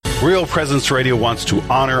Real Presence Radio wants to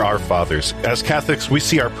honor our fathers. As Catholics, we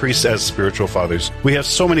see our priests as spiritual fathers. We have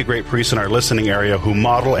so many great priests in our listening area who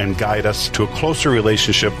model and guide us to a closer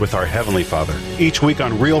relationship with our Heavenly Father. Each week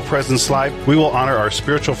on Real Presence Live, we will honor our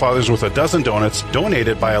spiritual fathers with a dozen donuts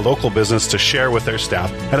donated by a local business to share with their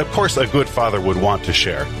staff. And of course, a good father would want to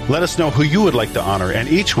share. Let us know who you would like to honor, and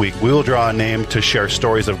each week we will draw a name to share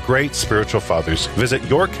stories of great spiritual fathers. Visit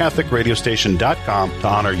yourcatholicradiostation.com to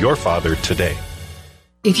honor your father today.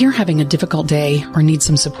 If you're having a difficult day or need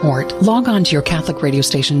some support, log on to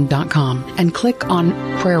yourcatholicradiostation.com and click on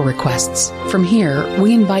Prayer Requests. From here,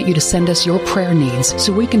 we invite you to send us your prayer needs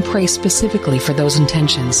so we can pray specifically for those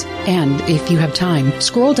intentions. And if you have time,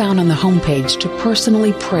 scroll down on the homepage to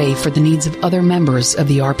personally pray for the needs of other members of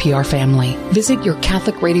the RPR family. Visit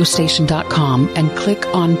yourcatholicradiostation.com and click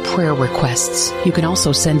on Prayer Requests. You can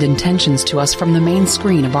also send intentions to us from the main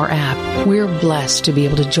screen of our app. We're blessed to be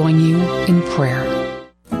able to join you in prayer.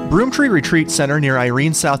 Broomtree Retreat Center near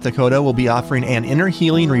Irene, South Dakota will be offering an inner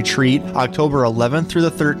healing retreat October 11th through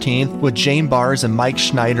the 13th with Jane Bars and Mike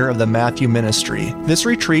Schneider of the Matthew Ministry. This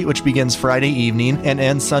retreat, which begins Friday evening and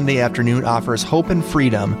ends Sunday afternoon, offers hope and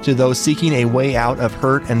freedom to those seeking a way out of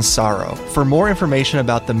hurt and sorrow. For more information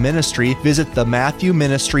about the ministry, visit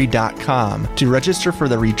thematthewministry.com. To register for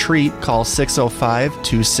the retreat, call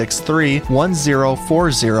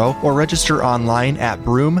 605-263-1040 or register online at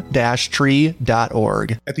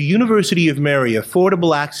broom-tree.org. At the University of Mary,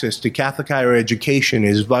 affordable access to Catholic higher education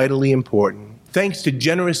is vitally important. Thanks to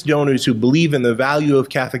generous donors who believe in the value of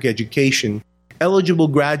Catholic education, eligible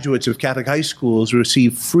graduates of Catholic high schools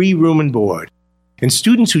receive free room and board. And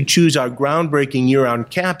students who choose our groundbreaking year-round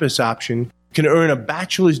campus option can earn a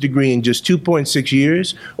bachelor's degree in just 2.6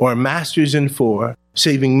 years or a master's in 4,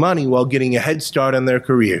 saving money while getting a head start on their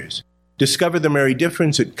careers. Discover the Mary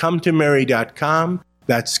difference at cometomary.com.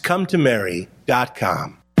 That's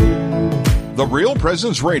cometomary.com. The Real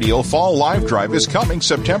Presence Radio Fall Live Drive is coming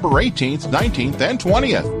September 18th, 19th, and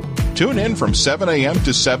 20th. Tune in from 7 a.m.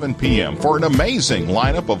 to 7 p.m. for an amazing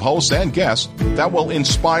lineup of hosts and guests that will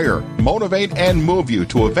inspire, motivate, and move you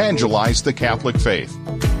to evangelize the Catholic faith.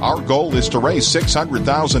 Our goal is to raise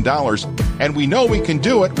 $600,000, and we know we can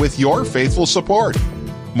do it with your faithful support.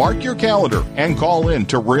 Mark your calendar and call in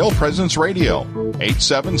to Real Presence Radio,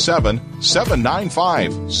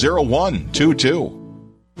 877-795-0122.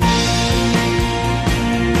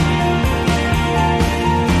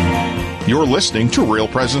 You're listening to Real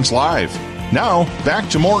Presence Live. Now, back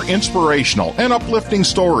to more inspirational and uplifting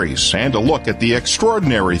stories and a look at the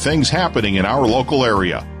extraordinary things happening in our local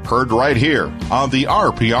area. Heard right here on the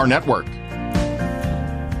RPR Network.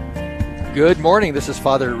 Good morning. This is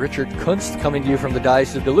Father Richard Kunst coming to you from the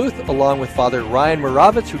Diocese of Duluth, along with Father Ryan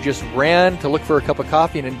Moravitz, who just ran to look for a cup of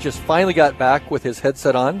coffee and just finally got back with his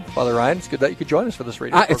headset on. Father Ryan, it's good that you could join us for this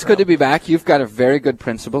radio program. It's good to be back. You've got a very good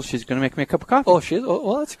principal. She's going to make me a cup of coffee. Oh, she is? Oh,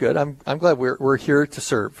 well, that's good. I'm glad we're here to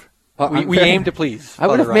serve. We aim to please. I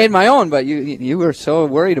would have made my own, but you were so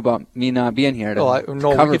worried about me not being here. No, we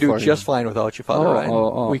could do just fine without you, Father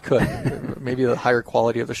Ryan. We could. Maybe the higher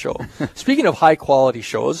quality of the show. Speaking of high quality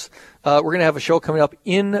shows, we're going to have a show coming up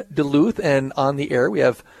in Duluth, and on the air we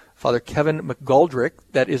have Father Kevin McGoldrick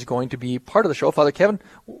that is going to be part of the show. Father Kevin,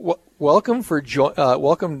 welcome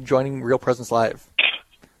joining Real Presence Live.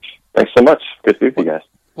 Thanks so much. Good to be with you guys.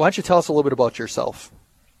 Why don't you tell us a little bit about yourself?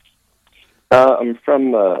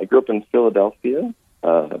 I grew up in Philadelphia.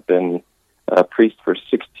 I've been a priest for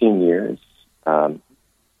 16 years,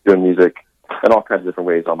 doing music in all kinds of different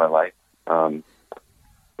ways all my life.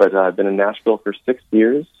 But I've been in Nashville for 6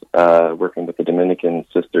 years, working with the Dominican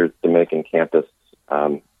Sisters Dominican campus,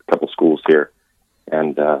 a couple schools here.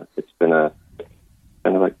 And it's been that's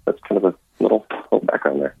kind of a little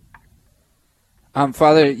background there.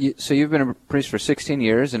 Father, so you've been a priest for 16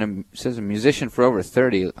 years and says a musician for over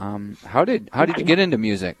 30. How did you get into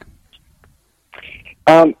music?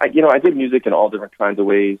 I did music in all different kinds of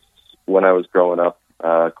ways when I was growing up,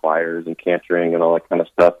 choirs and cantering and all that kind of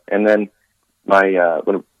stuff. And then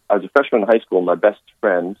when I was a freshman in high school, my best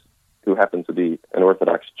friend, who happened to be an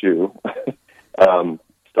Orthodox Jew,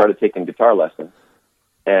 started taking guitar lessons.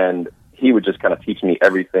 And he would just kind of teach me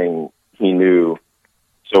everything he knew.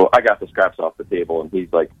 So I got the scraps off the table, and he's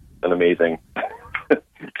like an amazing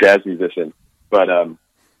jazz musician. But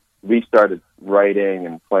we started writing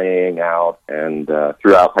and playing out, and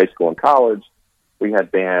throughout high school and college, we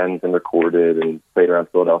had bands and recorded and played around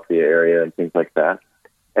the Philadelphia area and things like that.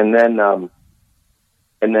 And then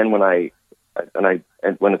when I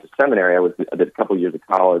went into seminary, I did a couple of years of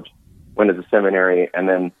college, went into seminary, and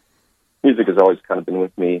then music has always kind of been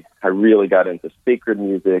with me. I really got into sacred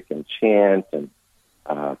music and chant and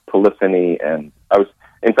polyphony, and I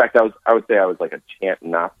would say I was like a chant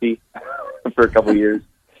Nazi for a couple of years.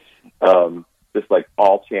 Just like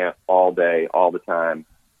all chant all day, all the time.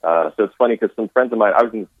 So it's funny because some friends of mine, I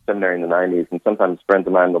was in seminary in the 90s, and sometimes friends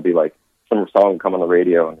of mine will be like, some song will come on the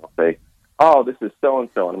radio and they'll say, oh, this is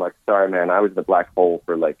so-and-so. And I'm like, sorry, man, I was in the black hole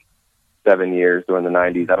for like 7 years during the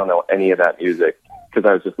 90s. I don't know any of that music because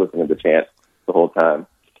I was just listening to chant the whole time.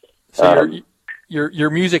 So your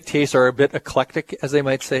music tastes are a bit eclectic, as they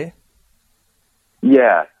might say?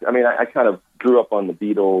 Yeah. I mean, I kind of grew up on the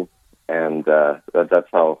Beatles, and that's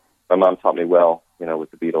how my mom taught me well,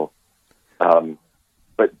 with the Beatles.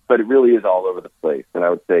 But it really is all over the place. And I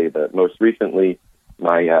would say that most recently,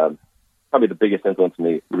 my probably the biggest influence on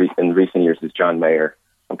me in recent years is John Mayer.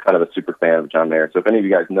 I'm kind of a super fan of John Mayer. So if any of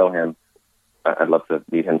you guys know him, I'd love to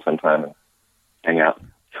meet him sometime and hang out.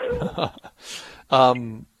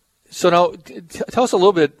 So now, tell us a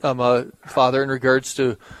little bit, Father, in regards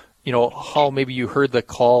to, how maybe you heard the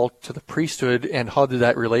call to the priesthood, and how did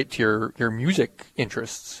that relate to your music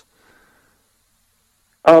interests?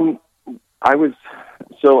 I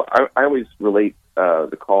always relate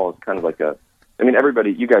the call as kind of like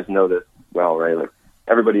everybody, you guys know this well, right? Like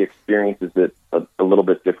everybody experiences it a little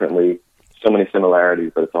bit differently. So many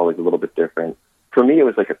similarities, but it's always a little bit different. For me, it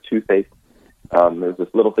was like a toothache. There was this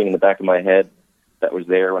little thing in the back of my head that was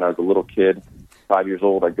there when I was a little kid, 5 years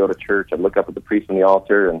old. I'd go to church, I'd look up at the priest on the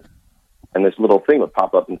altar, and this little thing would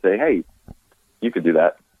pop up and say, hey, you could do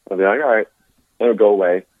that. I'd be like, all right. And it would go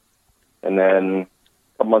away. And then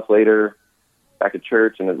a couple months later, back at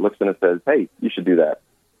church, and it looks and it says, hey, you should do that.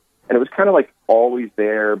 And it was kind of like always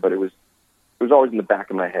there, but it was always in the back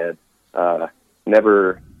of my head.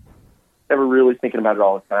 Never really thinking about it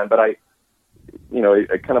all the time. But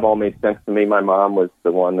it kind of all made sense to me. My mom was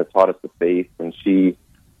the one that taught us the faith, and she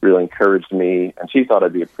really encouraged me, and she thought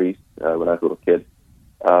I'd be a priest when I was a little kid.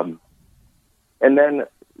 And then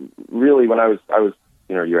really when I was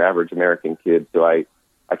your average American kid, so I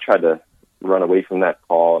tried to run away from that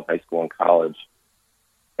call in high school and college.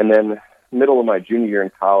 And then middle of my junior year in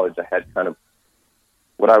college, I had kind of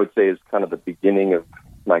what I would say is kind of the beginning of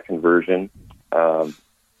my conversion.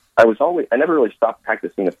 I never really stopped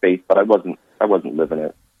practicing the faith, but I wasn't living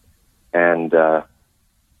it. And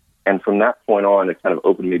from that point on, it kind of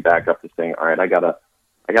opened me back up to saying, all right, I gotta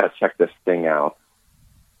check this thing out.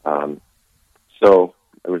 So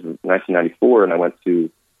it was 1994, and I went to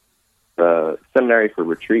the seminary for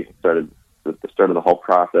retreat and started the whole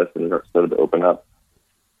process, and it started to open up.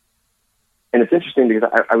 And it's interesting because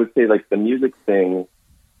I would say like the music thing,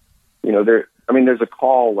 there's a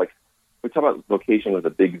call, like we talk about vocation with a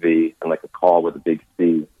big V and like a call with a big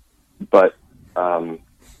C, but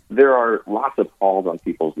there are lots of calls on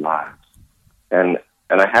people's lives. And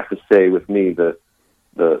I have to say with me that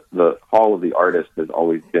the call of the artist has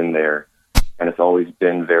always been there, and it's always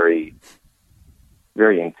been very,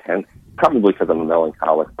 very intense, probably because I'm a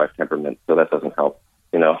melancholic by temperament, so that doesn't help,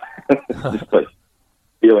 just like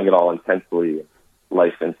feeling it all intensely,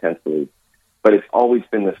 life intensely. But it's always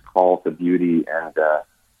been this call to beauty, and to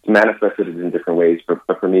manifest it in different ways.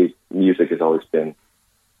 But for me, music has always been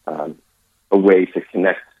a way to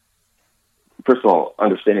connect, first of all,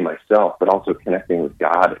 understanding myself, but also connecting with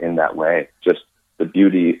God in that way. Just the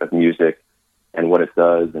beauty of music and what it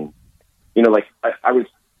does. And, I was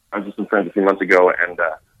just with friends a few months ago, and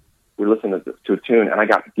we were listening to a tune, and I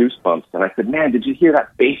got goosebumps. And I said, man, did you hear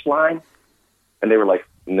that bass line? And they were like,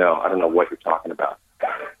 no, I don't know what you're talking about.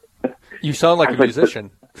 You sound like a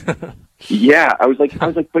musician. Yeah, I was like,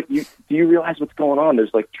 but do you realize what's going on?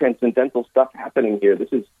 There's like transcendental stuff happening here.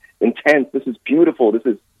 This is intense. This is beautiful. This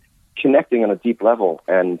is connecting on a deep level.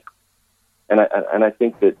 And I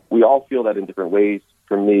think that we all feel that in different ways.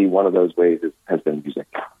 For me, one of those ways has been music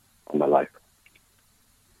in my life.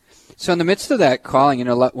 So in the midst of that calling,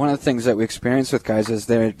 one of the things that we experience with guys as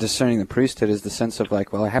they're discerning the priesthood is the sense of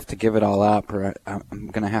like, well, I have to give it all up, or I'm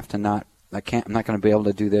going to have to I'm not going to be able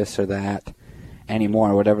to do this or that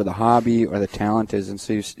anymore, whatever the hobby or the talent is. And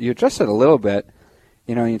so you addressed it a little bit,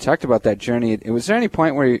 and you talked about that journey. Was there any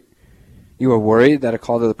point where you were worried that a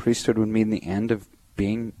call to the priesthood would mean the end of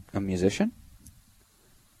being a musician?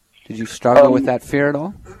 Did you struggle with that fear at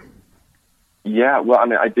all? Yeah, well,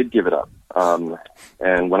 I did give it up.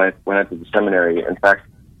 And when I went to the seminary, in fact,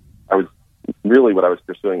 what I was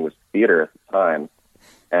pursuing was theater at the time.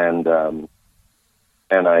 And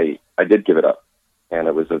I did give it up, and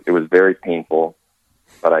it was very painful,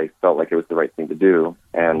 but I felt like it was the right thing to do.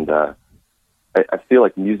 And I feel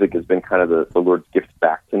like music has been kind of the Lord's gift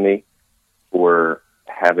back to me for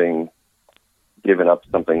having given up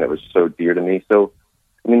something that was so dear to me. So,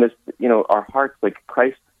 our hearts, like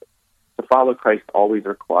Christ, to follow Christ always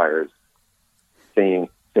requires saying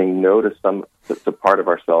no to to part of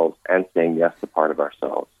ourselves and saying yes to part of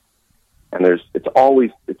ourselves. And it's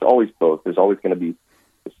always both. There's always going to be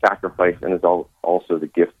the sacrifice, and there's also the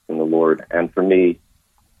gift from the Lord. And for me,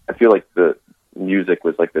 I feel like the music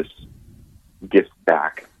was like this gift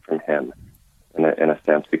back from Him, in a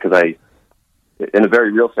sense, because in a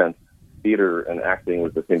very real sense, theater and acting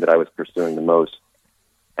was the thing that I was pursuing the most,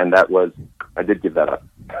 and I did give that up.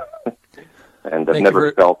 And I've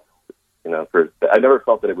never felt, I never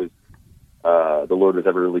felt that it was the Lord was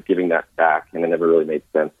ever really giving that back, and it never really made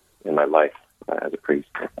sense in my life as a priest.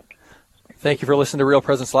 Thank you for listening to Real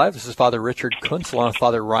Presence Live. This is Father Richard Kuntz, along with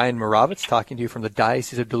Father Ryan Moravitz, talking to you from the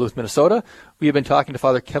Diocese of Duluth, Minnesota. We have been talking to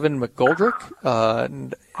Father Kevin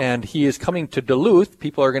McGoldrick, and he is coming to Duluth.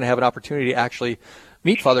 People are going to have an opportunity to actually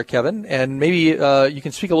meet Father Kevin, and maybe you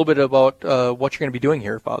can speak a little bit about what you're going to be doing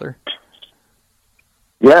here, Father.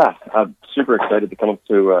 Yeah, I'm super excited to come up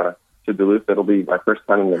to Duluth. It'll be my first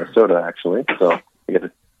time in Minnesota, actually, so I get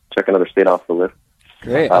to check another state off the list.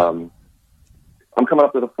 Great. I'm coming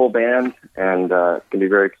up with a full band, and it's going to be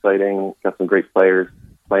very exciting. Got some great players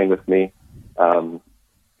playing with me. Going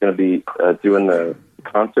to be doing the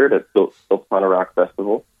concert at Built Upon a Rock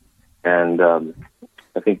Festival, and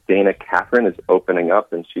I think Dana Catherine is opening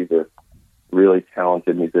up, and she's a really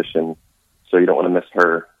talented musician, so you don't want to miss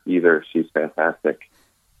her either. She's fantastic.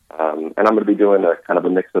 And I'm going to be doing a kind of a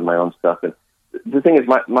mix of my own stuff. And the thing is,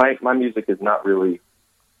 my music is not really...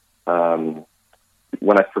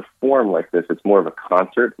 when I perform like this, it's more of a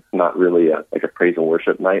concert. It's not really like a praise and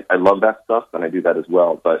worship night. I love that stuff, and I do that as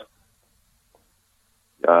well. But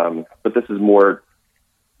this is more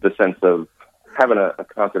the sense of having a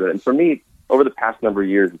concert. And for me, over the past number of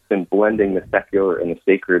years, it's been blending the secular and the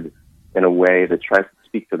sacred in a way that tries to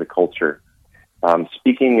speak to the culture,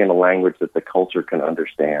 speaking in a language that the culture can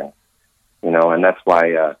understand. And that's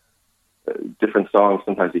why different songs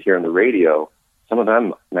sometimes you hear on the radio, some of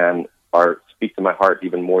them, man, speak to my heart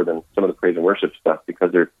even more than some of the praise and worship stuff,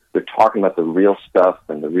 because they're talking about the real stuff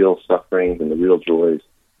and the real sufferings and the real joys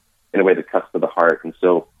in a way that cuts to the heart. And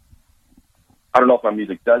so I don't know if my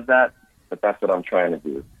music does that, but that's what I'm trying to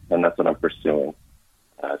do, and that's what I'm pursuing,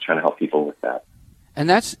 trying to help people with that. And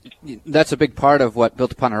that's a big part of what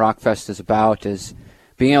Built Upon a Rock Fest is about, is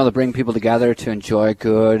being able to bring people together to enjoy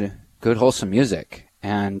good wholesome music,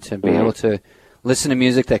 and to be able to listen to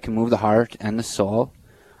music that can move the heart and the soul,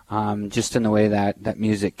 just in the way that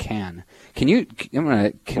music can.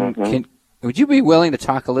 Would you be willing to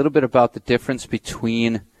talk a little bit about the difference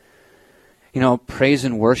between, praise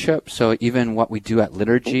and worship, so even what we do at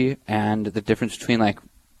liturgy, and the difference between,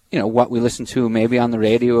 what we listen to maybe on the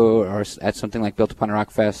radio or at something like Built Upon a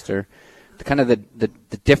Rock Fest, or the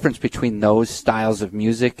difference between those styles of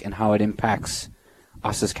music and how it impacts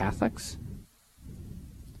us as Catholics?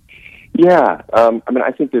 Yeah,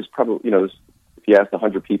 I think there's probably, if you asked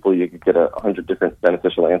 100 people, you could get 100 different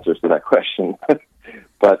beneficial answers to that question.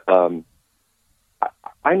 But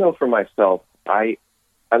I know for myself, I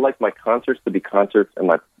like my concerts to be concerts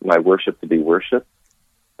and my worship to be worship.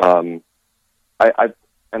 And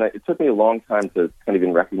it took me a long time to kind of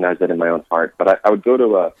even recognize that in my own heart. But I would go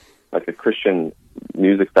to a Christian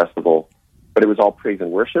music festival, but it was all praise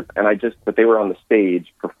and worship, but they were on the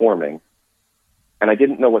stage performing. And I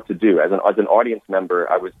didn't know what to do. As an audience member,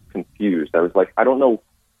 I was confused. I was like, I don't know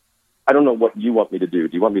what you want me to do.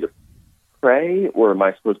 Do you want me to pray, or am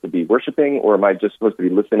I supposed to be worshiping, or am I just supposed to be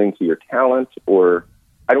listening to your talent, or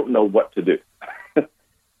I don't know what to do.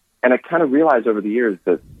 And I kind of realized over the years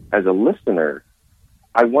that as a listener,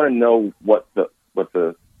 I want to know what the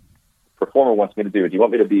performer wants me to do. Do you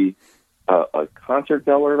want me to be a concert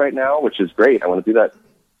goer right now, which is great. I want to do that.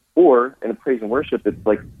 Or in a praise and worship, it's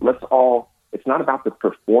like, it's not about the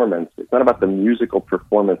performance. It's not about the musical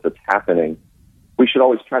performance that's happening. We should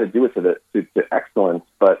always try to do it to excellence,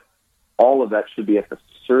 but all of that should be at the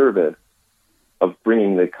service of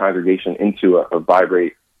bringing the congregation into a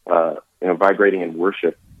vibrating in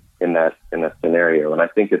worship in that scenario. And I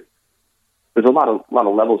think there's a lot of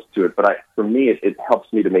levels to it, but for me, it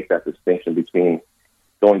helps me to make that distinction between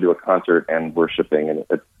going to a concert and worshiping, and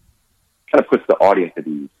it kind of puts the audience at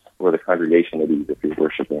ease, or the congregation at ease, if you're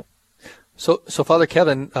worshiping. So Father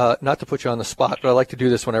Kevin, not to put you on the spot, but I like to do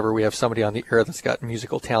this whenever we have somebody on the air that's got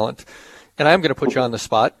musical talent, and I'm going to put you on the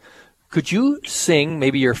spot. Could you sing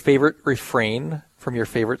maybe your favorite refrain from your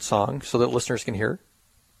favorite song so that listeners can hear?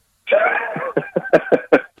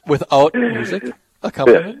 Without music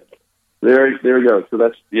accompaniment? Yeah. There we go.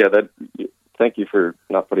 So thank you for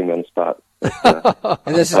not putting me on the spot.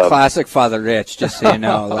 And this is classic Father Rich, just so you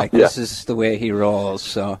know. This is the way he rolls,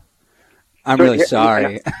 so I'm really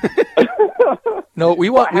sorry. No, we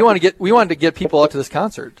wanted to get people out to this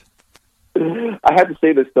concert. I had to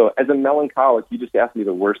say this, though. As a melancholic, you just asked me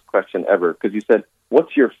the worst question ever, because you said,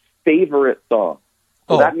 what's your favorite song?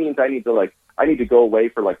 So that means I need to go away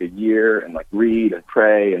for like a year and like read and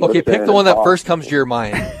pray and okay, pick the one that first comes to your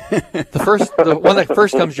mind. The one that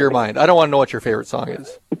first comes to your mind. I don't want to know what your favorite song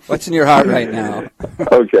is. What's in your heart right now?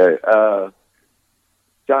 Okay.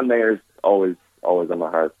 John Mayer's always on my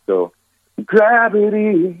heart. So,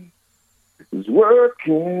 gravity is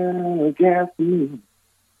working against me.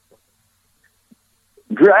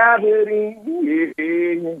 Gravity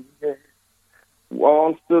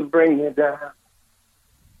wants to bring me down.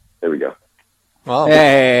 There we go. Wow.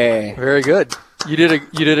 Hey. Very good. You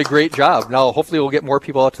did a great job. Now, hopefully we'll get more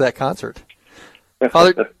people out to that concert.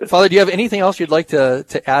 Father, do you have anything else you'd like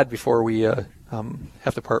to add before we have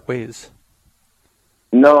to part ways?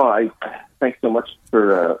 No, thanks so much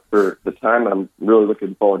for the time. I'm really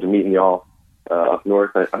looking forward to meeting y'all up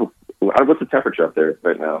north. What's the temperature up there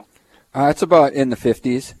right now? It's about in the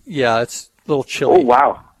 50s. Yeah, it's a little chilly. Oh,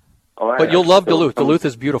 wow. All right. But you'll love Duluth. Duluth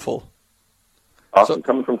is beautiful. Awesome. So,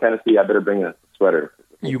 coming from Tennessee, I better bring a sweater.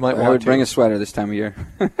 You might want to bring a sweater this time of year.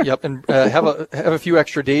 Yep, and have a few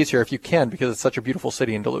extra days here if you can, because it's such a beautiful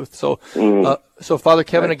city in Duluth. So, so Father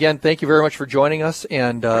Kevin, again, thank you very much for joining us,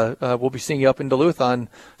 and we'll be seeing you up in Duluth on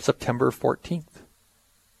September 14th.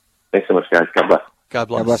 Thanks so much, guys. God bless. God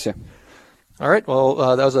bless. God bless you. All right.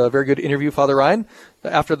 Well, that was a very good interview, Father Ryan.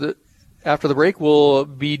 After the break, we'll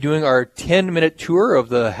be doing our 10-minute tour of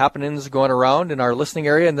the happenings going around in our listening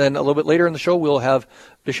area, and then a little bit later in the show, we'll have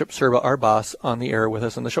Bishop Serba, our boss, on the air with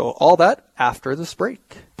us on the show. All that after this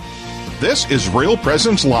break. This is Real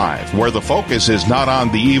Presence Live, where the focus is not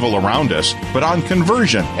on the evil around us, but on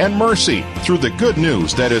conversion and mercy through the good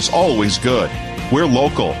news that is always good. We're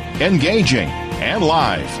local, engaging, and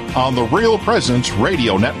live on the Real Presence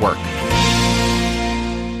Radio Network.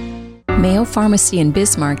 Mayo Pharmacy in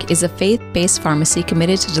Bismarck is a faith-based pharmacy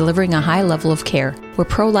committed to delivering a high level of care. We're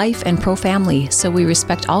pro-life and pro-family, so we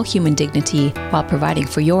respect all human dignity while providing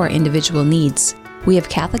for your individual needs. We have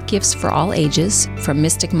Catholic gifts for all ages, from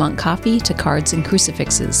Mystic Monk coffee to cards and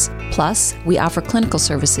crucifixes. Plus, we offer clinical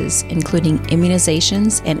services, including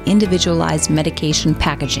immunizations and individualized medication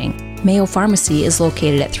packaging. Mayo Pharmacy is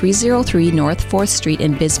located at 303 North 4th Street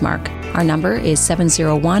in Bismarck. Our number is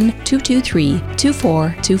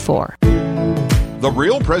 701-223-2424. The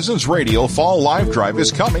Real Presence Radio Fall Live Drive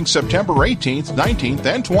is coming September 18th, 19th,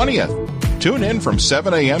 and 20th. Tune in from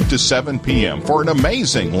 7 a.m. to 7 p.m. for an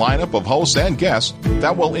amazing lineup of hosts and guests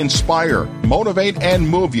that will inspire, motivate, and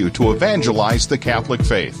move you to evangelize the Catholic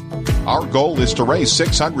faith. Our goal is to raise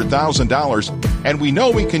 $600,000, and we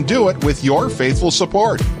know we can do it with your faithful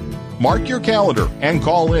support. Mark your calendar and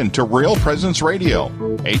call in to Real Presence Radio,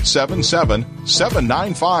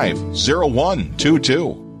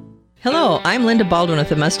 877-795-0122. Hello, I'm Linda Baldwin with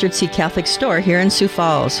the Mustard Seed Catholic Store here in Sioux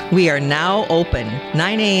Falls. We are now open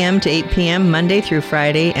 9 a.m. to 8 p.m. Monday through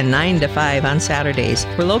Friday and 9 to 5 on Saturdays.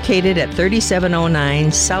 We're located at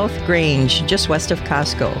 3709 South Grange, just west of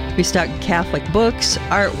Costco. We stock Catholic books,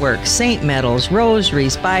 artwork, saint medals,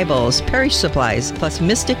 rosaries, Bibles, parish supplies, plus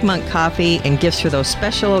Mystic Monk coffee and gifts for those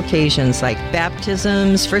special occasions like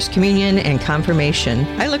baptisms, First Communion, and confirmation.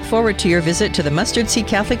 I look forward to your visit to the Mustard Seed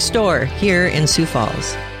Catholic Store here in Sioux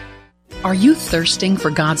Falls. Are you thirsting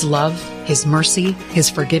for God's love, His mercy, His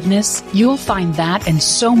forgiveness? You'll find that and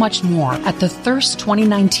so much more at the Thirst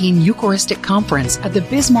 2019 Eucharistic Conference at the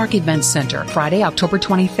Bismarck Events Center, Friday, October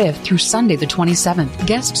 25th through Sunday the 27th.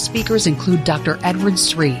 Guest speakers include Dr. Edward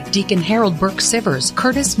Sri, Deacon Harold Burke-Sivers,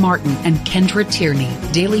 Curtis Martin, and Kendra Tierney.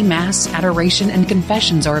 Daily Mass, adoration, and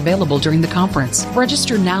confessions are available during the conference.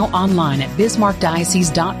 Register now online at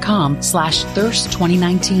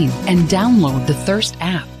bismarckdiocese.com/thirst2019 and download the Thirst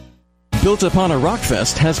app. Built Upon a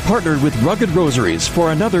Rockfest has partnered with Rugged Rosaries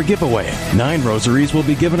for another giveaway. 9 rosaries will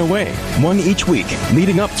be given away, one each week,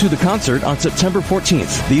 leading up to the concert on September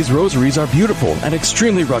 14th. These rosaries are beautiful and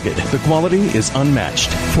extremely rugged. The quality is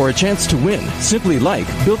unmatched. For a chance to win, simply like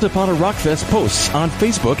Built Upon a Rockfest posts on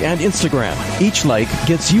Facebook and Instagram. Each like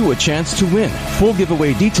gets you a chance to win. Full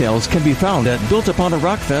giveaway details can be found at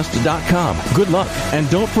builtuponarockfest.com. Good luck, and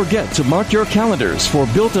don't forget to mark your calendars for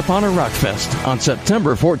Built Upon a Rockfest on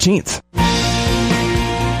September 14th.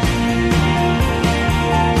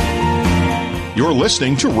 You're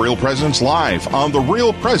listening to Real Presence Live on the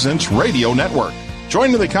Real Presence Radio Network.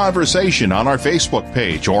 Join in the conversation on our Facebook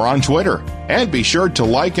page or on Twitter. And be sure to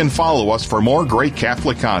like and follow us for more great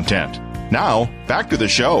Catholic content. Now, back to the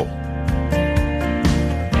show.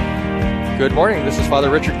 Good morning. This is Father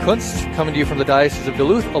Richard Kunst coming to you from the Diocese of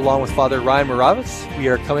Duluth along with Father Ryan Moravitz. We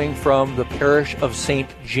are coming from the parish of St.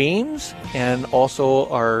 James and also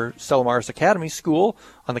our Stella Maris Academy School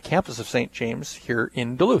on the campus of St. James here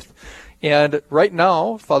in Duluth. And right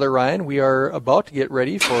now, Father Ryan, we are about to get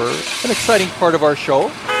ready for an exciting part of our show.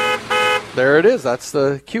 There it is. That's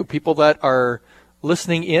the cue. People that are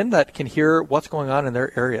listening in that can hear what's going on in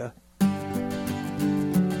their area.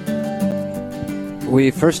 We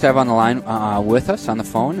first have on the line with us on the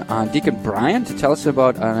phone Deacon Brian to tell us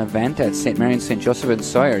about an event at St. Mary and St. Joseph in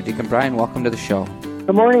Sawyer. Deacon Brian, welcome to the show.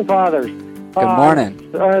 Good morning, Fathers. Good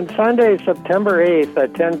morning. On Sunday, September 8th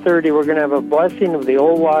at 10:30, we're going to have a blessing of the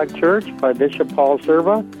Old Log Church by Bishop Paul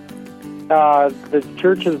Serva. The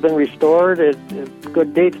church has been restored. It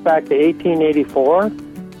dates back to 1884.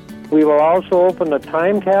 We will also open a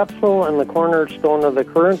time capsule in the cornerstone of the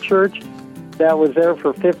current church that was there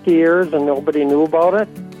for 50 years and nobody knew about it.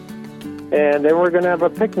 And then we're going to have a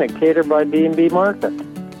picnic catered by B&B Market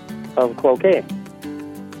of Cloquet.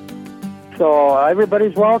 So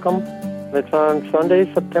everybody's welcome. It's on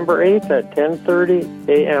Sunday, September 8th at 10:30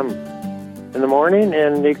 a.m. in the morning.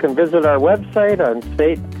 And you can visit our website on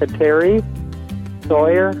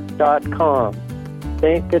stkaterysawyer.com.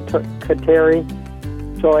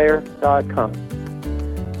 stkaterysawyer.com.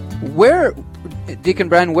 Where, Deacon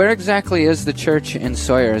Brian, where exactly is the church in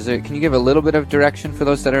Sawyer? Can you give a little bit of direction for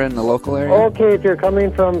those that are in the local area? Okay, if you're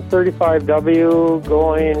coming from 35W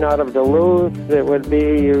going out of Duluth, it would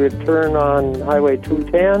be you would turn on Highway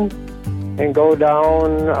 210 and go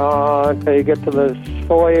down until you get to the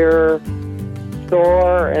Sawyer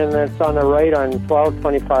store, and it's on the right on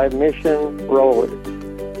 1225 Mission Road.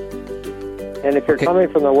 And if you're coming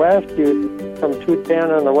from the west, from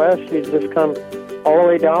 210 on the west, you just come all the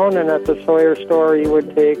way down, and at the Sawyer store, you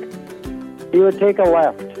would take a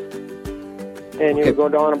left, and you would go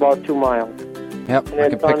down about 2 miles. Yep,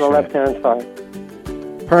 and it's on the left-hand side.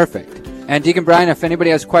 Perfect. And Deacon Brian, if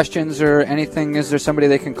anybody has questions or anything, is there somebody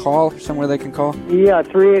they can call, somewhere they can call? Yeah,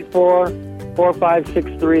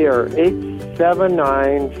 384-4563 or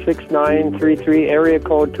 879-6933, area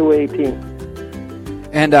code 218.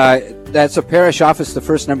 And that's a parish office, the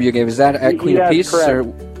first number you gave. Is that at Queen of Peace?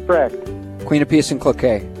 Correct. Queen of Peace in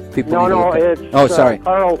Cloquet. No, it's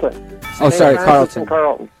Carlton.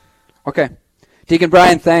 Carlton. Okay. Deacon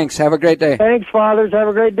Brian, thanks. Have a great day. Thanks, Fathers. Have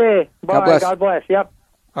a great day. Bye. God bless. God bless. Yep.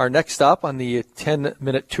 Our next stop on the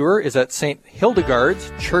 10-minute tour is at St.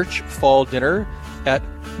 Hildegard's Church Fall Dinner at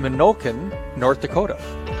Menoken, North Dakota.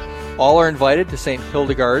 All are invited to St.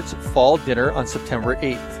 Hildegard's Fall Dinner on September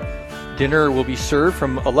 8th. Dinner will be served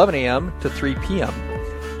from 11 a.m. to 3 p.m.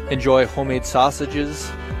 Enjoy homemade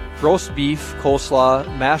sausages, roast beef, coleslaw,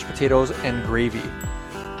 mashed potatoes, and gravy,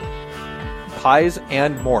 pies,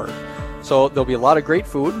 and more. So there'll be a lot of great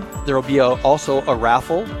food. There will be also a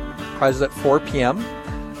raffle, prizes at 4 p.m.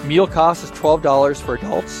 Meal cost is $12 for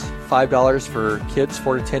adults, $5 for kids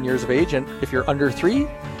 4 to 10 years of age, and if you're under 3,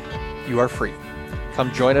 you are free.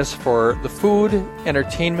 Come join us for the food,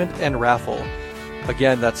 entertainment, and raffle.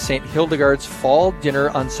 Again, that's St. Hildegard's Fall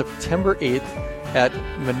Dinner on September 8th at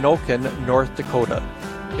Menoken, North Dakota.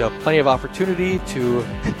 You have plenty of opportunity to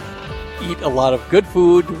eat a lot of good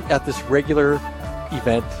food at this regular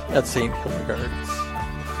event at St. Hildegard's.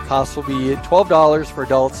 Cost will be $12 for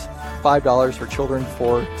adults, $5 for children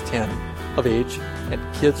 4 to 10 of age, and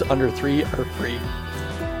kids under 3 are free.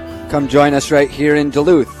 Come join us right here in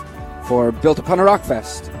Duluth for Built Upon a Rock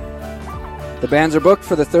Fest. The bands are booked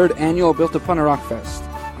for the 3rd annual Built Upon a Rock Fest.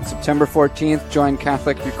 On September 14th, join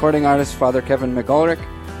Catholic recording artist Father Kevin McGulrick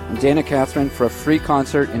and Dana Catherine for a free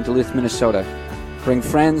concert in Duluth, Minnesota. Bring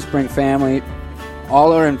friends, bring family.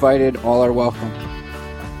 All are invited, all are welcome.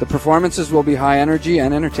 The performances will be high energy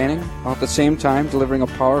and entertaining, while at the same time delivering a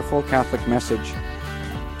powerful Catholic message.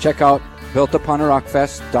 Check out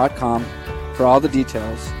BuiltUponARockFest.com for all the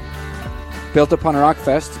details. Built Upon a Rock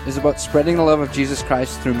Fest is about spreading the love of Jesus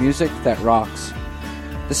Christ through music that rocks.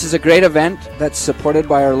 This is a great event that's supported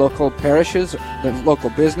by our local parishes, the local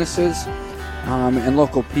businesses, and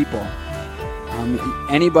local people.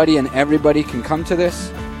 Anybody and everybody can come to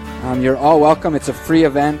this. You're all welcome. It's a free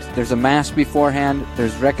event. There's a mass beforehand.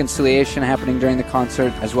 There's reconciliation happening during the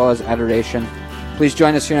concert, as well as adoration. Please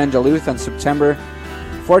join us here in Duluth on September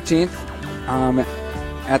 14th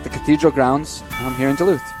at the Cathedral Grounds here in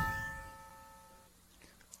Duluth.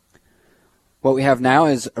 What we have now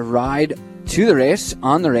is a ride to the race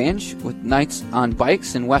on the range with Knights on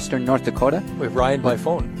Bikes in western North Dakota. We have Ryan by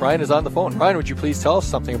phone. Ryan is on the phone. Ryan, would you please tell us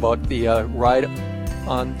something about the ride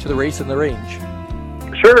on to the race in the range?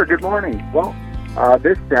 Sure. Good morning. Well,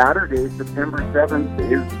 This Saturday, September 7th,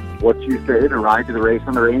 is what you say, the Ride to the Race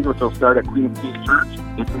on the Range, which will start at Queen of Peace Church,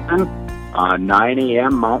 Dickinson, 9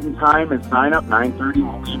 a.m. Mountain Time is sign up, 9:30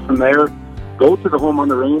 we'll leave from there. Go to the Home on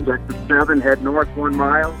the Range, exit 7, head north 1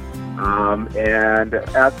 mile. And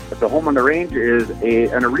at the Home on the Range is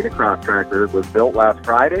an arena cross track that was built last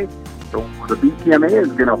Friday. So the BCMA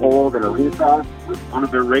is going to hold an arena cross with one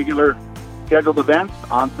of their regular scheduled events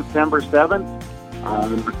on September 7th.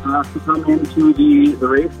 The cost to come into the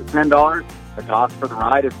race is $10. The cost for the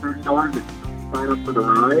ride is $30. If you sign up for the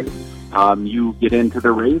ride, you get into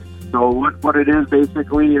the race. So what it is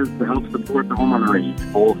basically is to help support the Home on the Range.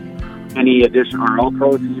 Both any additional or all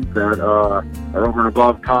proceeds that are over and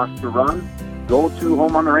above cost to run go to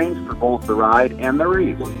Home on the Range for both the ride and the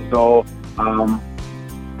race. So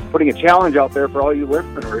putting a challenge out there for all you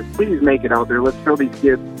listeners, please make it out there. Let's show these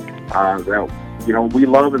kids that we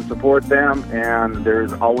love and support them, and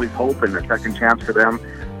there's always hope and a second chance for them.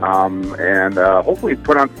 And hopefully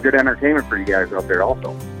put on some good entertainment for you guys out there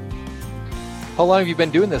also. How long have you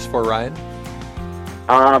been doing this for, Ryan?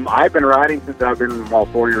 I've been riding since I've been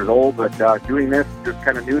 4 years old, but doing this is just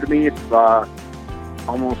kind of new to me. It's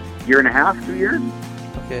almost a year and a half, 2 years.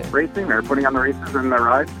 Okay. Racing or putting on the races and the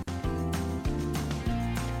rides.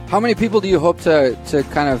 How many people do you hope to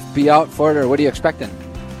kind of be out for it, or what are you expecting?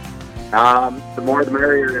 The more the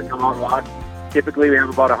merrier to come out and watch. Typically, we have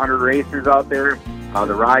about 100 racers out there.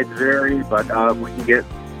 The rides vary, but we can get,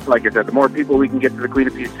 like I said, the more people we can get to the Queen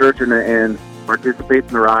of Peace Church and participate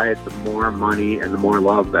in the rides, the more money and the more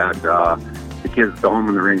love that the kids at the Home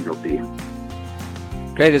on the Range will see.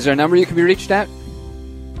 Great. Is there a number you can be reached at?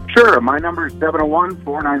 Sure. My number is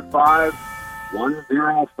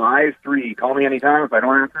 701-495-1053. Call me anytime. If I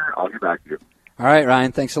don't answer, I'll get back to you. All right,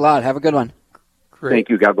 Ryan. Thanks a lot. Have a good one. Great. Thank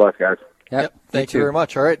you. God bless, guys. Yep. Thank you very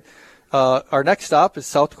much. All right. Our next stop is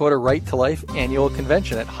South Dakota Right to Life Annual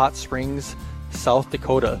Convention at Hot Springs, South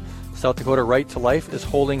Dakota. South Dakota Right to Life is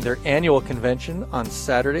holding their annual convention on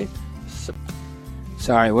Saturday.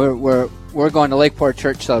 Sorry, we're going to Lakeport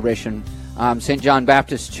Church celebration. St. John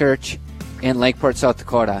Baptist Church in Lakeport, South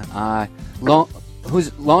Dakota. Lone,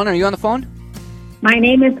 are you on the phone? My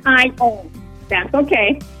name is Ione. That's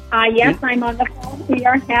okay. Yes, I'm on the phone. We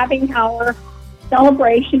are having our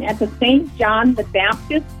celebration at the St. John the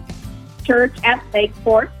Baptist Church at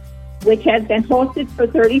Lakeport, which has been hosted for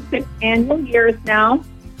 36 annual years now.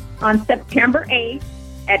 On September 8th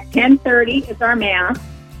at 10:30 is our Mass,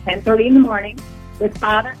 10:30 in the morning, with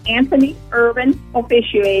Father Anthony Irvin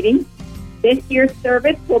officiating. This year's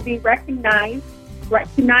service will be recognizing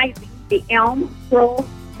the Elm Grove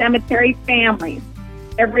Cemetery families.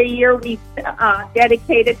 Every year we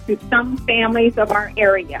dedicate it to some families of our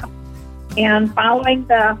area. And following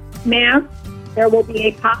the Mass, there will be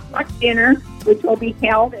a potluck dinner, which will be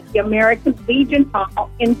held at the American Legion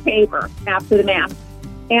Hall in Tabor after the Mass.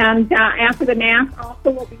 And after the Mass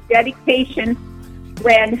also will be dedication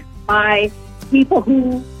read by people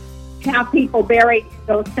who have people buried in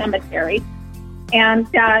those cemeteries. And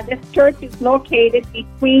this church is located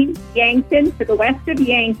between Yankton, to the west of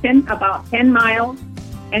Yankton, about 10 miles,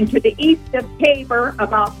 and to the east of Tabor,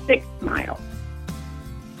 about 6 miles.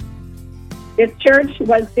 This church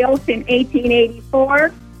was built in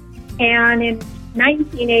 1884, and in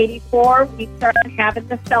 1984, we started having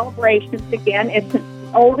the celebrations again. It's the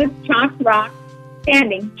oldest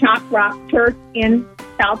standing chalk rock church in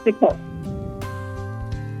South Dakota.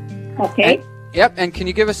 Okay? Yep, and can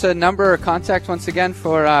you give us a number or contact once again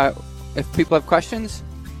for if people have questions?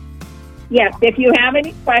 Yes, if you have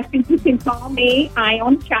any questions, you can call me,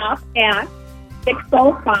 Ione Chop, at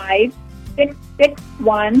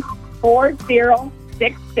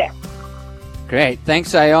 605-661-4066. Great.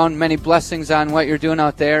 Thanks, Ione. Many blessings on what you're doing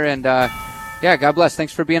out there. And, God bless.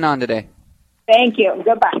 Thanks for being on today. Thank you.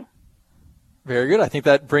 Goodbye. Very good. I think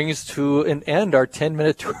that brings to an end our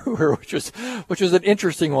 10-minute tour, which was an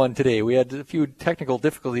interesting one today. We had a few technical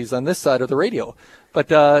difficulties on this side of the radio, but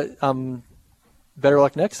better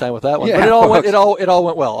luck next time with that one. Yeah, but it all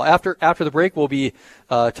went well. After the break, we'll be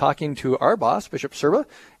talking to our boss, Bishop Serba,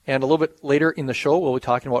 and a little bit later in the show, we'll be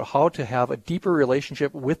talking about how to have a deeper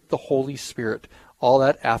relationship with the Holy Spirit. All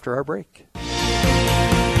that after our break.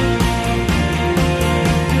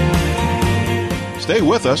 Stay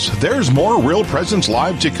with us. There's more Real Presence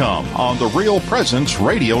Live to come on the Real Presence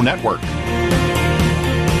Radio Network.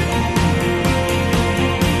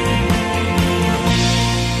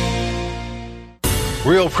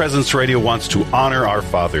 Real Presence Radio wants to honor our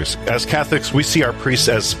fathers. As Catholics, we see our priests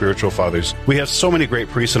as spiritual fathers. We have so many great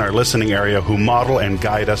priests in our listening area who model and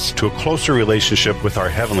guide us to a closer relationship with our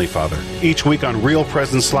Heavenly Father. Each week on Real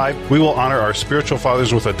Presence Live, we will honor our spiritual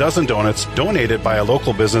fathers with a dozen donuts donated by a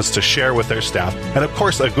local business to share with their staff. And of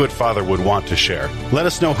course, a good father would want to share. Let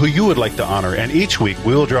us know who you would like to honor, and each week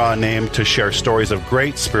we will draw a name to share stories of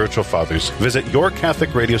great spiritual fathers. Visit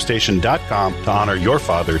yourcatholicradiostation.com to honor your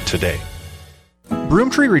father today.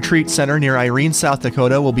 Broomtree Retreat Center near Irene, South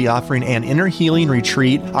Dakota will be offering an inner healing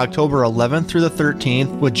retreat October 11th through the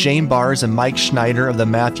 13th with Jane Bars and Mike Schneider of the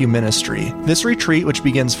Matthew Ministry. This retreat, which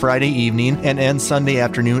begins Friday evening and ends Sunday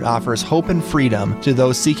afternoon, offers hope and freedom to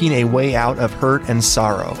those seeking a way out of hurt and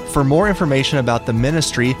sorrow. For more information about the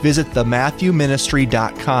ministry, visit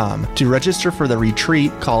thematthewministry.com. To register for the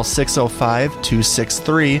retreat, call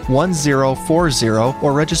 605-263-1040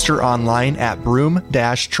 or register online at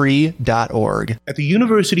broom-tree.org. At the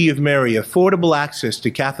University of Mary, affordable access to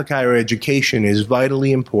Catholic higher education is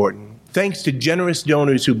vitally important. Thanks to generous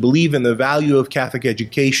donors who believe in the value of Catholic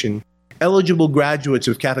education, eligible graduates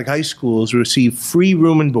of Catholic high schools receive free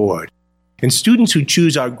room and board. And students who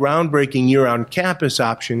choose our groundbreaking year-round campus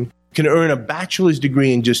option can earn a bachelor's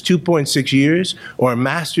degree in just 2.6 years or a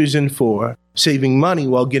master's in 4, saving money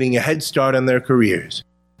while getting a head start on their careers.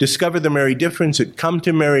 Discover the Mary difference at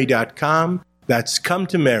cometomary.com. That's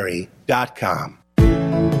cometomary.com.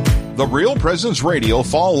 The Real Presence Radio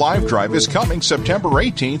Fall Live Drive is coming September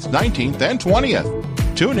 18th, 19th, and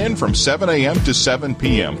 20th. Tune in from 7 a.m. to 7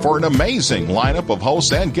 p.m. for an amazing lineup of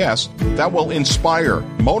hosts and guests that will inspire,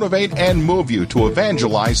 motivate, and move you to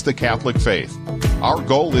evangelize the Catholic faith. Our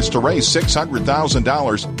goal is to raise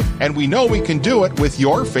 $600,000, and we know we can do it with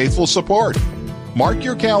your faithful support. Mark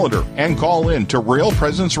your calendar and call in to Real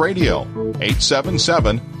Presence Radio,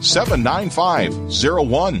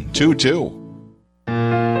 877-795-0122.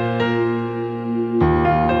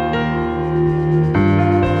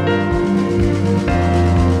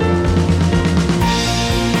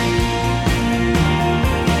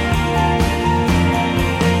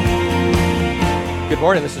 Good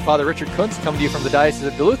morning. This is Father Richard Kuntz coming to you from the Diocese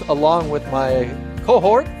of Duluth, along with my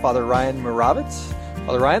cohort, Father Ryan Moravitz.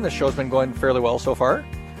 Father Ryan, the show's been going fairly well so far.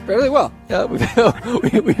 Fairly well. Yeah, we've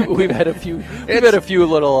had a few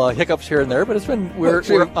little hiccups here and there, but we're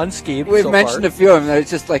unscathed. We've so mentioned far. a few of them. It's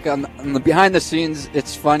just like on the behind the scenes.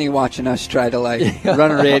 It's funny watching us try to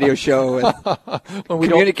run a radio show and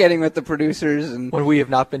communicating with the producers, and when we have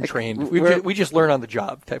not been trained, we just learn on the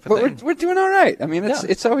job type of thing. We're doing all right. I mean,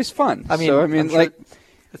 it's always fun. Sure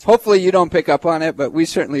hopefully you don't pick up on it, but we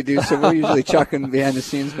certainly do. So we're usually chucking behind the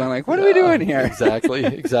scenes, going like, "What are we doing here?"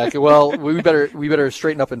 Exactly. Well, we better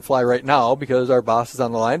straighten up and fly right now because our boss is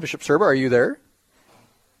on the line. Bishop Serba, are you there?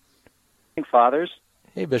 Fathers.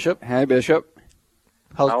 Hey, Bishop. Hi, Bishop.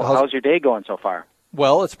 How's your day going so far?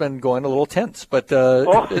 Well, it's been going a little tense, but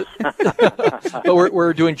but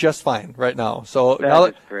we're doing just fine right now. So now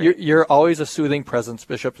that you're always a soothing presence,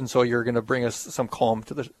 Bishop, and so you're going to bring us some calm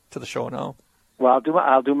to the show now. Well,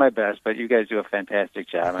 I'll do my best, but you guys do a fantastic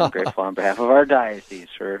job. I'm grateful on behalf of our diocese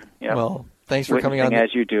for Well, thanks for coming on.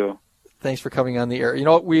 As you do. Thanks for coming on the air. You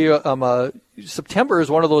know what? We September is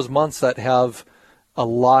one of those months that have a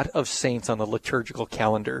lot of saints on the liturgical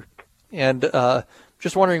calendar, and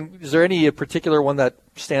just wondering, is there any particular one that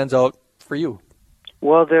stands out for you?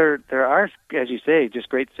 Well, there are, as you say, just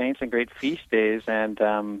great saints and great feast days, and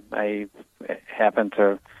I happen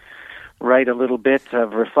to write a little bit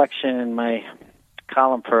of reflection in my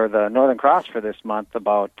column for the Northern Cross for this month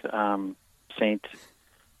about Saint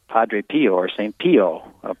Padre Pio, or Saint Pio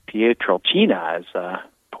of Pietrelcina, as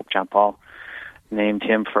Pope John Paul named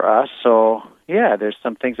him for us. So, yeah, there's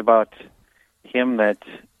some things about him that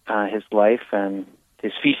his life and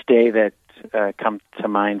his feast day that come to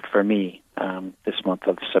mind for me this month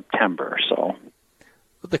of September. So,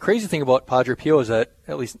 the crazy thing about Padre Pio is that,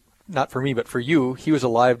 at least not for me, but for you, he was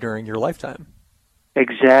alive during your lifetime.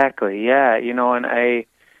 Exactly, yeah. And I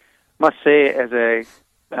must say, I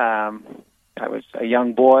was a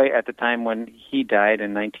young boy at the time when he died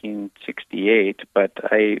in 1968, but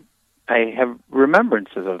I have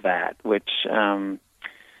remembrances of that, which, for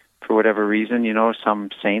whatever reason, some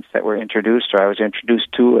saints that were introduced, or I was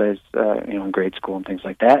introduced to as, in grade school and things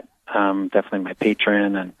like that, definitely my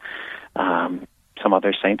patron and some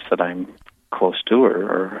other saints that I'm close to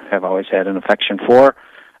or have always had an affection for.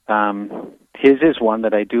 His is one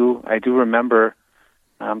that I do remember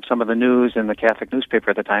some of the news in the Catholic newspaper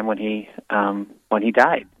at the time when he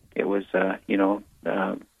died. It was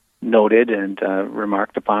noted and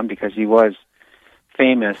remarked upon because he was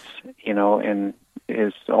famous, in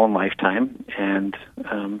his own lifetime, and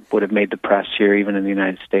would have made the press here, even in the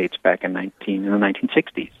United States, back in the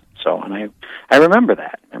 1960s. So, and I remember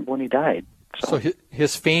that. Remember when he died. So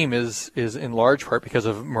his fame is in large part because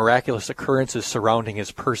of miraculous occurrences surrounding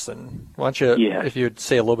his person. Why don't you, if you'd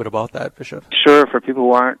say a little bit about that, Bishop? Sure. For people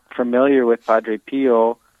who aren't familiar with Padre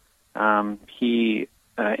Pio, he,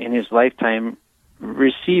 in his lifetime,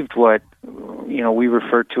 received what we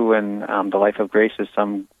refer to in the Life of Grace as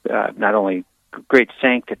some not only great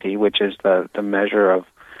sanctity, which is the measure of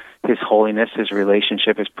his holiness, his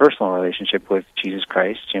relationship, his personal relationship with Jesus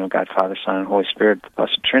Christ, God, Father, Son, and Holy Spirit, the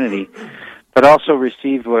Blessed Trinity, but also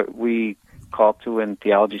received what we call to in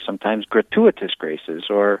theology sometimes gratuitous graces,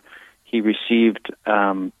 or he received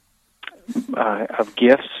of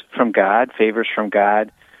gifts from God, favors from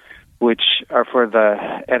God, which are for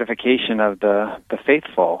the edification of the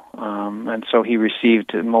faithful. And so he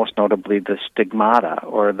received, most notably, the stigmata,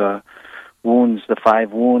 or the wounds, the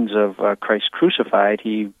 5 wounds of Christ crucified.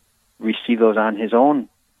 He received those on his own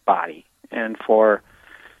body. And for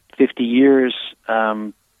 50 years,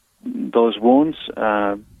 those wounds,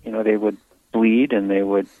 they would bleed, and they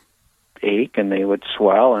would ache, and they would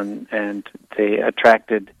swell, and they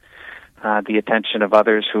attracted the attention of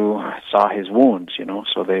others who saw his wounds,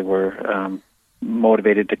 so they were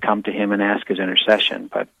motivated to come to him and ask his intercession.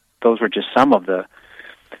 But those were just some of the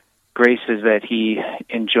graces that he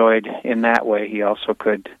enjoyed in that way. He also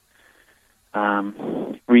could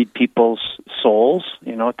read people's souls,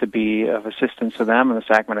 to be of assistance to them in the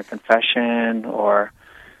sacrament of confession, or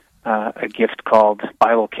a gift called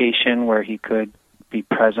bilocation, where he could be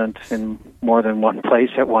present in more than one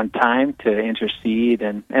place at one time to intercede,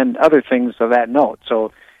 and other things of that note.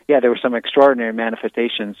 So, there were some extraordinary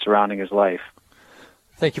manifestations surrounding his life.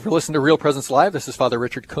 Thank you for listening to Real Presence Live. This is Father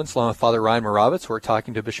Richard Kuntz along with Father Ryan Moravitz. We're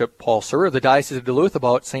talking to Bishop Paul Surer of the Diocese of Duluth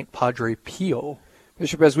about St. Padre Pio.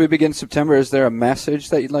 Bishop, as we begin September, is there a message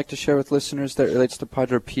that you'd like to share with listeners that relates to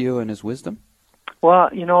Padre Pio and his wisdom? Well,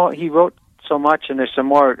 he wrote so much, and there's some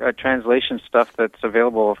more translation stuff that's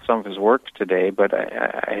available of some of his works today, but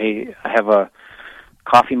I have a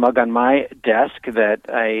coffee mug on my desk that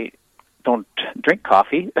I don't drink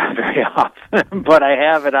coffee very often, but I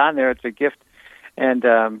have it on there. It's a gift. And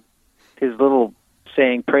his little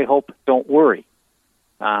saying, "Pray, hope, don't worry,"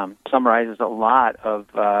 summarizes a lot of,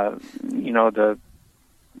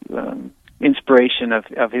 the inspiration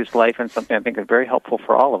of his life, and something I think is very helpful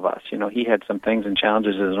for all of us. He had some things and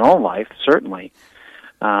challenges in his own life, certainly,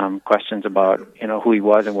 questions about, who he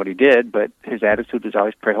was and what he did, but his attitude is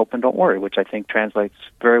always pray, hope, and don't worry, which I think translates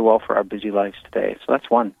very well for our busy lives today. So that's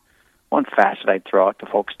one facet I'd throw out to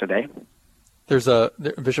folks today.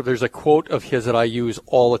 Bishop, there's a quote of his that I use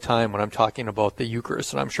all the time when I'm talking about the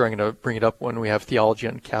Eucharist, and I'm sure I'm going to bring it up when we have Theology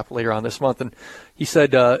on Cap later on this month. And he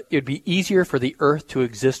said, it'd be easier for the earth to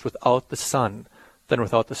exist without the sun than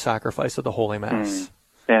without the sacrifice of the Holy Mass.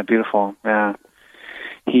 Yeah, beautiful. Yeah.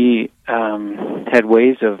 He had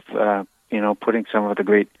ways of, putting some of the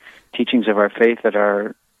great teachings of our faith that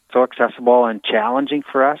are so accessible and challenging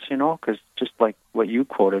for us, because just like what you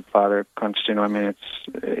quoted, Father Kuntz, it's,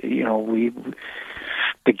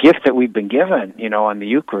 the gift that we've been given, on the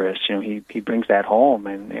Eucharist, he brings that home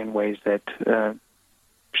in ways that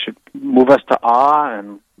should move us to awe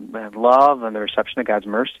and love and the reception of God's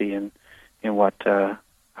mercy, and in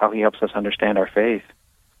how he helps us understand our faith.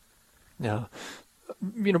 Yeah.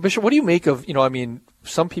 Bishop, what do you make of,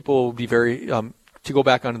 some people will be very, to go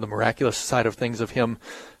back onto the miraculous side of things of him,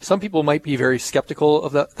 some people might be very skeptical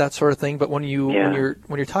of that sort of thing. But when you're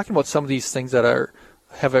talking about some of these things that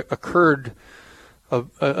have occurred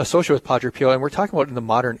associated with Padre Pio, and we're talking about in the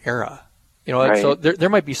modern era, right. So there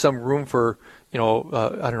might be some room for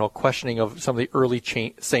questioning of some of the early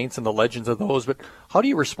saints and the legends of those. But how do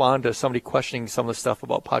you respond to somebody questioning some of the stuff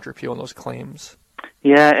about Padre Pio and those claims?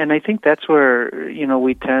 Yeah, and I think that's where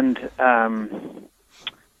we tend. I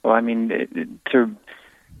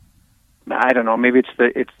don't know, maybe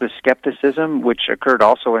it's the skepticism which occurred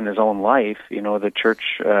also in his own life. The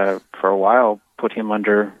church for a while put him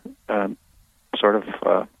under sort of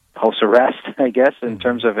house arrest, I guess, in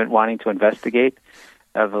terms of wanting to investigate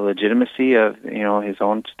the legitimacy of his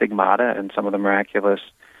own stigmata and some of the miraculous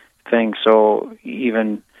things. So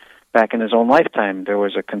even back in his own lifetime, there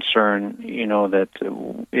was a concern, that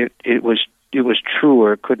it was true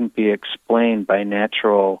or it couldn't be explained by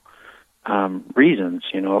natural reasons.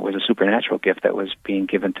 It was a supernatural gift that was being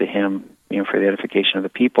given to him, for the edification of the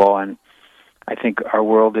people. And I think our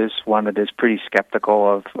world is one that is pretty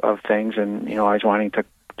skeptical of things, and always wanting to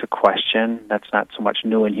question. That's not so much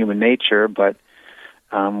new in human nature, but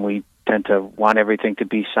we tend to want everything to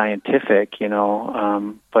be scientific,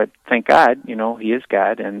 but thank God, He is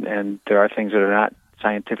God, and there are things that are not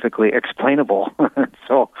scientifically explainable.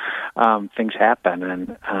 So things happen,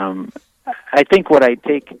 and I think what I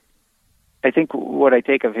take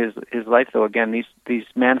of his life, though, again, these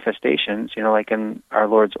manifestations, like in our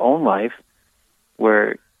Lord's own life,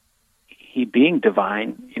 where He, being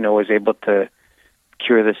divine, was able to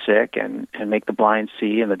cure the sick and make the blind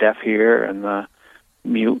see and the deaf hear and the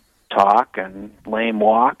mute talk and lame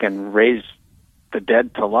walk and raise the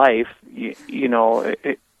dead to life. The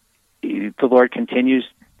Lord continues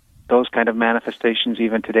those kind of manifestations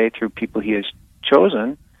even today through people He has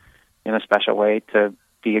chosen in a special way to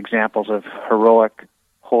be examples of heroic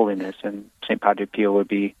holiness, and St. Padre Pio would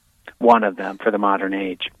be one of them for the modern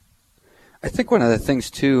age. I think one of the things,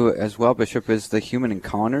 too, as well, Bishop, is the human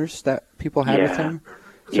encounters that people had with him.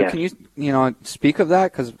 So can you speak of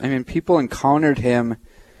that? Because, people encountered him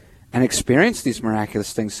and experienced these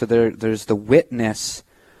miraculous things. So there's the witness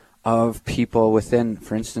of people within,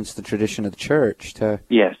 for instance, the tradition of the church to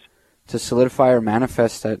solidify or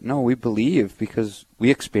manifest that, no, we believe because we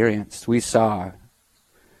experienced, we saw.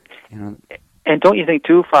 And don't you think,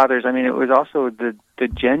 too, Fathers, it was also the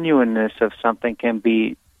genuineness of something can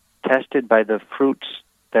be tested by the fruits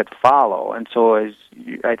that follow. And so as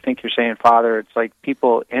I think you're saying, Father, it's like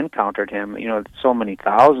people encountered him. So many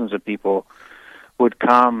thousands of people would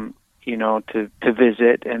come, to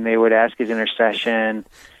visit, and they would ask his intercession,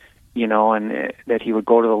 and that he would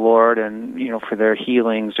go to the Lord and, for their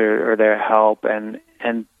healings or their help, and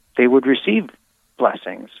they would receive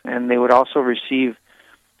blessings, and they would also receive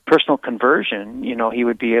personal conversion. He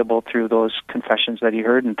would be able, through those confessions that he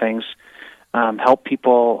heard and things, help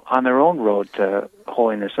people on their own road to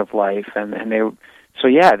holiness of life.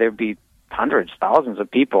 There'd be hundreds, thousands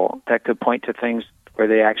of people that could point to things where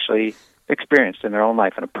they actually experienced in their own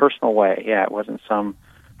life in a personal way. Yeah, it wasn't some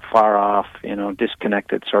far off,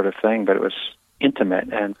 disconnected sort of thing, but it was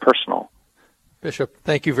intimate and personal. Bishop,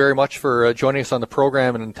 thank you very much for joining us on the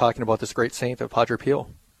program and talking about this great saint of Padre Pio.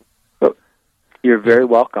 You're very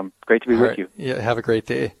welcome. Great to be with you. Yeah, have a great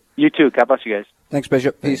day. You too. God bless you guys. Thanks,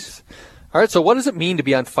 Bishop. Peace. All right, so what does it mean to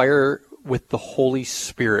be on fire with the Holy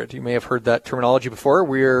Spirit? You may have heard that terminology before.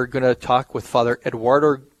 We're going to talk with Father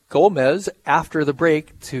Eduardo Gomez after the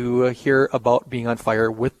break to hear about being on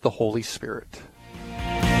fire with the Holy Spirit.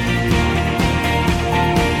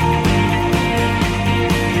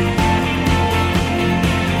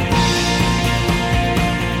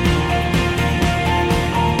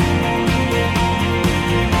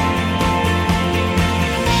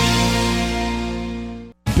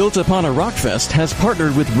 Built Upon a Rock Fest has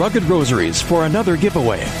partnered with Rugged Rosaries for another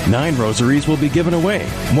giveaway. 9 rosaries will be given away,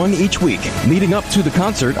 one each week, leading up to the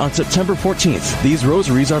concert on September 14th. These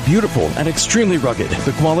rosaries are beautiful and extremely rugged.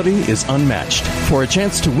 The quality is unmatched. For a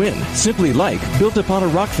chance to win, simply like Built Upon a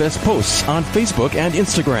Rock Fest posts on Facebook and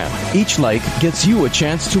Instagram. Each like gets you a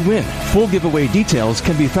chance to win. Full giveaway details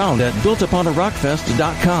can be found at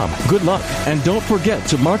builtuponarockfest.com. Good luck, and don't forget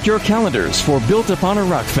to mark your calendars for Built Upon a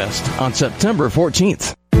Rock Fest on September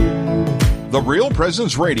 14th. The Real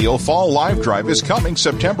Presence Radio Fall Live Drive is coming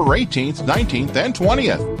September 18th, 19th, and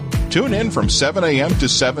 20th. Tune in from 7 a.m. to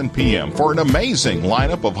 7 p.m. for an amazing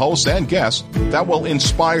lineup of hosts and guests that will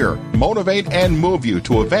inspire, motivate, and move you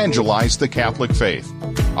to evangelize the Catholic faith.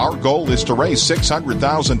 Our goal is to raise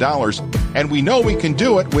 $600,000, and we know we can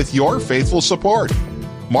do it with your faithful support.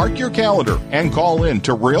 Mark your calendar and call in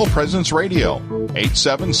to Real Presence Radio,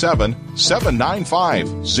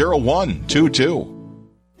 877-795-0122.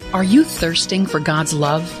 Are you thirsting for God's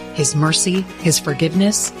love, His mercy, His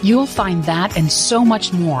forgiveness? You'll find that and so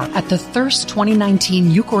much more at the Thirst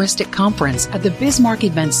 2019 Eucharistic Conference at the Bismarck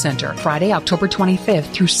Events Center, Friday, October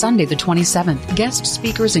 25th through Sunday the 27th. Guest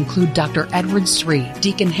speakers include Dr. Edward Sri,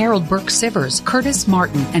 Deacon Harold Burke-Sivers, Curtis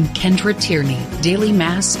Martin, and Kendra Tierney. Daily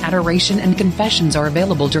Mass, adoration, and confessions are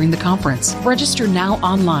available during the conference. Register now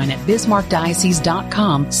online at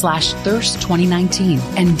bismarckdiocese.com/Thirst2019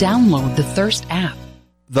 and download the Thirst app.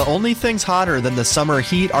 The only things hotter than the summer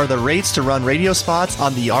heat are the rates to run radio spots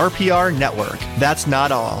on the RPR network. That's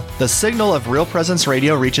not all. The signal of Real Presence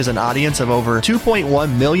Radio reaches an audience of over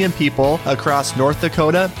 2.1 million people across North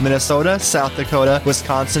Dakota, Minnesota, South Dakota,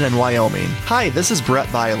 Wisconsin, and Wyoming. Hi, this is Brett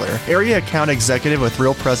Byler, Area Account Executive with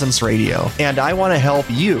Real Presence Radio, and I want to help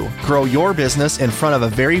you grow your business in front of a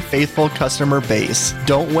very faithful customer base.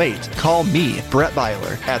 Don't wait. Call me, Brett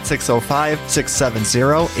Byler, at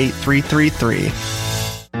 605-670-8333.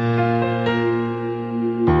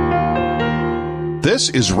 This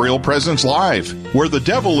is Real Presence Live, where the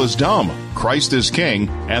devil is dumb, Christ is king,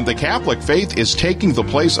 and the Catholic faith is taking the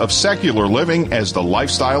place of secular living as the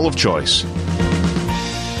lifestyle of choice.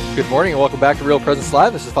 Good morning and welcome back to Real Presence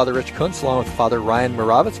Live. This is Father Rich Kuntz along with Father Ryan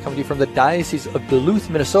Moravitz coming to you from the Diocese of Duluth,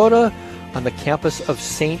 Minnesota on the campus of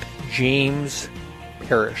St. James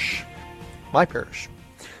Parish, my parish.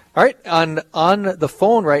 All right, on the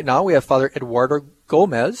phone right now we have Father Eduardo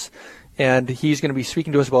Gomez, and he's going to be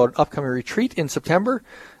speaking to us about an upcoming retreat in September.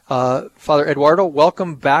 Father Eduardo,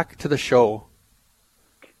 welcome back to the show.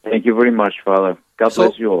 Thank you very much, Father. God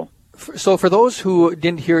bless you all. So for those who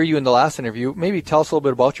didn't hear you in the last interview, maybe tell us a little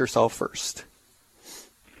bit about yourself first.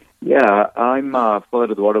 Yeah, I'm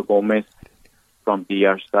Father Eduardo Gomez from the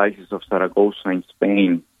Archdiocese of Zaragoza in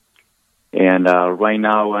Spain. And right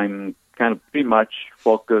now I'm kind of pretty much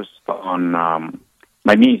focused on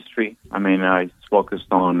my ministry. I mean, it's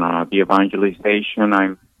focused on the evangelization.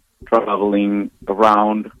 I'm traveling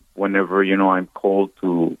around whenever, I'm called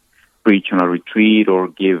to preach on a retreat or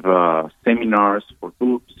give seminars for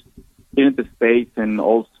groups in the States and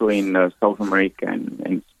also in South America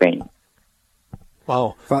and Spain.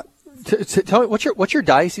 Wow. Tell me, what's your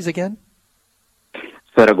diocese again?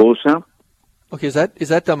 Zaragoza. Okay, is that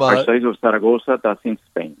Archdiocese of Zaragoza? That's in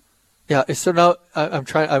Spain. Yeah. So now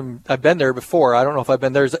I've been there before. I don't know if I've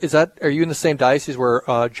been there. Are you in the same diocese where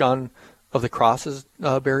John of the Cross is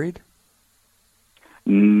buried?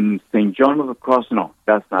 St. John of the Cross? No,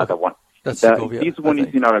 that's not the one. That's Segovia, this one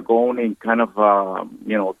is in Aragon, in kind of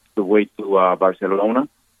the way to Barcelona.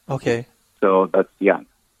 Okay. So that's St.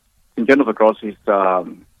 John of the Cross is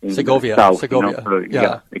in Segovia. South, Segovia. So,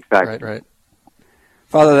 yeah, exactly. Right.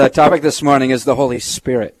 Father, the topic this morning is the Holy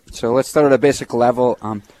Spirit. So let's start at a basic level.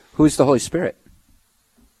 Who's the Holy Spirit?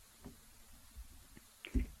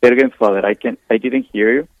 Say it again, Father. I didn't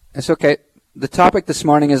hear you. It's okay. The topic this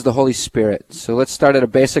morning is the Holy Spirit. So let's start at a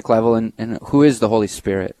basic level. And who is the Holy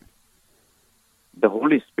Spirit? The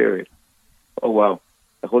Holy Spirit. Oh, wow.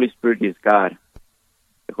 The Holy Spirit is God.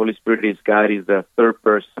 The Holy Spirit is God, is the third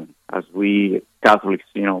person, as we Catholics,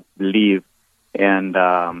 believe. And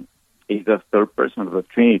is the third person of the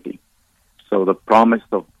Trinity. So the promise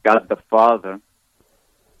of God the Father,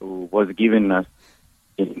 who was given us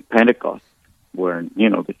in Pentecost, where,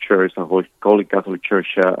 the church, the Holy Catholic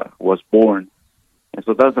Church was born. And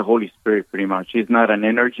so that's the Holy Spirit pretty much. It's not an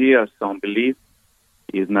energy, as some believe.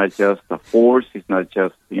 It's not just a force. It's not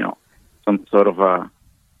just, some sort of a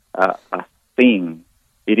thing.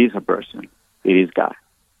 It is a person. It is God.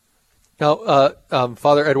 Now,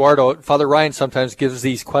 Father Eduardo, Father Ryan sometimes gives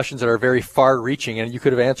these questions that are very far-reaching, and you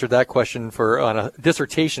could have answered that question on a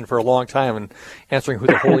dissertation for a long time and answering who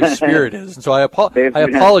the Holy Spirit is. And so I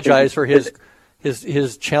apologize for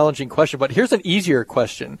his challenging question, but here's an easier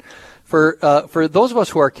question. For those of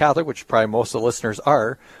us who are Catholic, which probably most of the listeners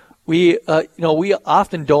are, we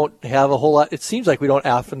often don't have a whole lot. It seems like we don't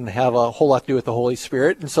often have a whole lot to do with the Holy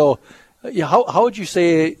Spirit. And so, how would you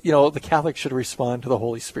say the Catholics should respond to the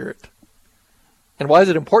Holy Spirit? And why is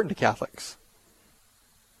it important to Catholics?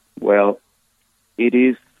 Well, it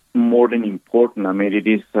is more than important. I mean, it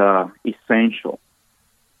is essential.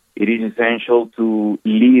 It is essential to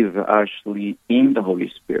live actually in the Holy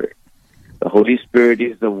Spirit. The Holy Spirit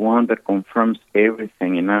is the one that confirms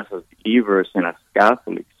everything in us as believers and as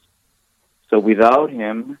Catholics. So without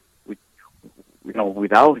Him, who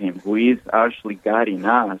is actually God in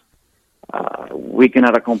us, we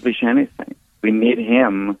cannot accomplish anything. We need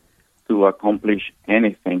Him to accomplish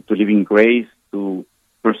anything, to live in grace, to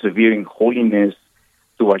persevere in holiness,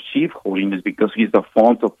 to achieve holiness, because He's the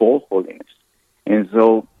fount of all holiness. And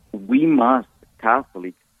so we must,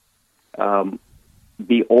 Catholics,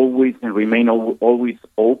 be always and remain always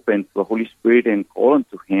open to the Holy Spirit and call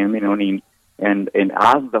unto Him, and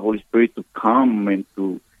ask the Holy Spirit to come and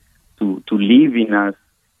to live in us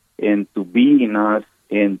and to be in us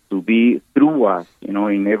and to be through us,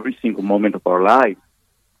 in every single moment of our lives.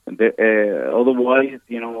 Otherwise,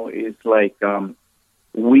 it's like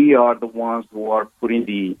we are the ones who are putting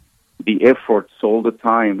the efforts all the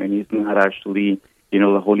time, and it's not actually,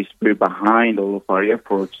 the Holy Spirit behind all of our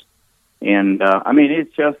efforts. And,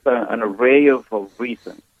 it's just an array of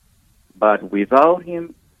reasons. But without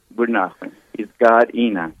Him, we're nothing. It's God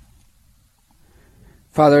in us.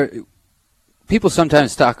 Father, people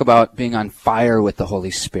sometimes talk about being on fire with the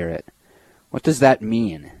Holy Spirit. What does that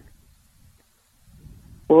mean?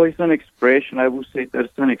 Well, it's an expression. I would say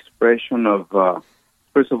that's an expression of,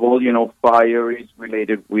 first of all, fire is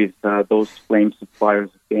related with those flames of fire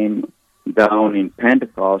that came down in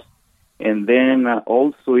Pentecost. And then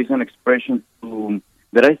also it's an expression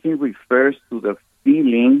that I think refers to the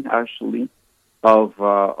feeling, actually,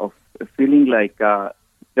 of feeling like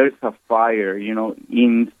there's a fire,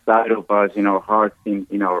 inside of us, in our hearts,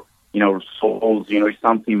 in our souls. It's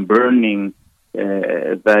something burning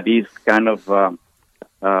that is kind of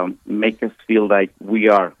make us feel like we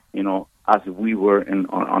are, as we were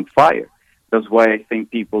on fire. That's why I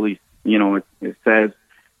think people is, it says,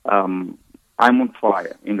 I'm on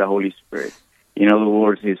fire in the Holy Spirit. In other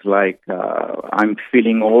words, it's like I'm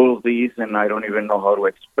feeling all of these, and I don't even know how to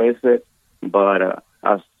express it, but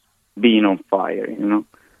as being on fire,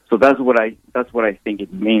 So that's what I think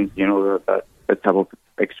it means, the type of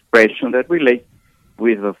expression that relates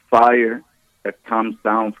with the fire that comes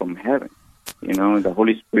down from heaven. And the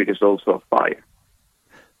Holy Spirit is also a fire.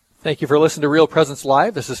 Thank you for listening to Real Presence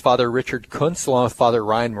Live. This is Father Richard Kuntz along with Father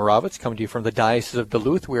Ryan Moravitz coming to you from the Diocese of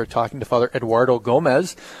Duluth. We are talking to Father Eduardo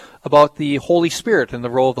Gomez about the Holy Spirit and the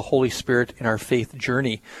role of the Holy Spirit in our faith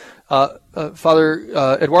journey.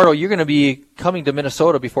 Father Eduardo, you're going to be coming to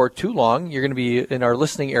Minnesota before too long. You're going to be in our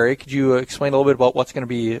listening area. Could you explain a little bit about what's going to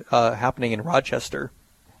be happening in Rochester?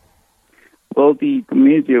 Well, the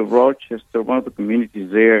community of Rochester, one of the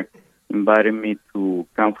communities there, invited me to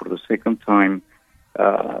come for the second time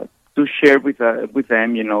to share with them,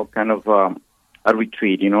 kind of a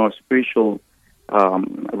retreat, a spiritual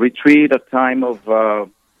retreat, a time of,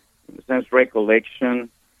 in a sense, recollection,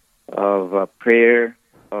 of prayer,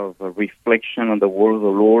 of reflection on the word of the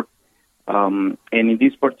Lord. And in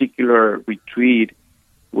this particular retreat,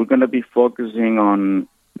 we're going to be focusing on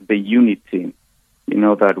the unity,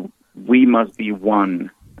 that we must be one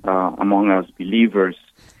among us believers,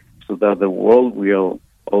 so that the world will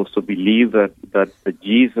also believe that the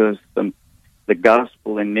Jesus, the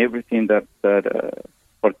gospel, and everything that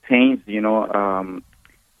pertains, to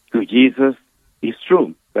Jesus is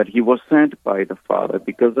true. That he was sent by the Father,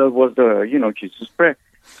 because that was the Jesus' prayer.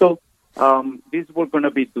 So this we're going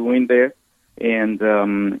to be doing there, and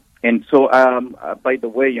so by the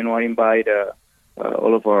way, I invite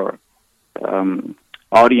all of our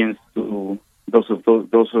audience to those of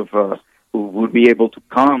who would be able to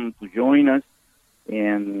come to join us.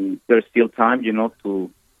 And there's still time,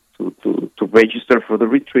 to register for the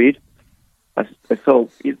retreat. So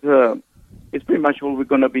it's pretty much what we're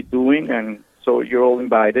going to be doing, and so you're all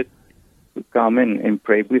invited to come and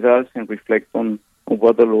pray with us and reflect on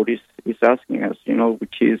what the Lord is asking us,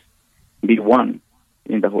 which is be one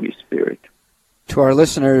in the Holy Spirit. To our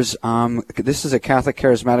listeners, this is a Catholic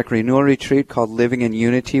Charismatic Renewal Retreat called Living in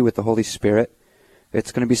Unity with the Holy Spirit.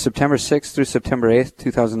 It's going to be September 6th through September 8th,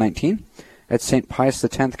 2019. At St. Pius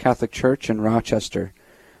X Catholic Church in Rochester.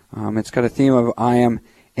 It's got a theme of I am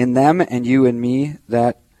in them and you in me,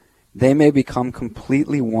 that they may become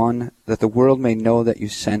completely one, that the world may know that you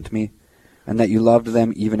sent me, and that you loved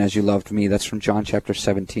them even as you loved me. That's from John chapter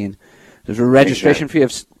 17. There's a registration fee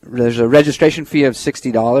of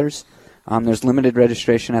 $60. There's limited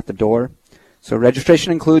registration at the door. So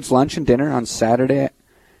registration includes lunch and dinner on Saturday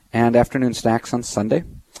and afternoon snacks on Sunday.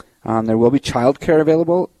 There will be childcare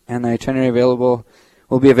available, and the itinerary will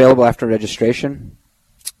be available after registration.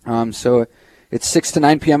 So it's 6 to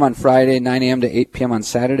 9 p.m. on Friday, 9 a.m. to 8 p.m. on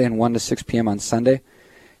Saturday, and 1 to 6 p.m. on Sunday.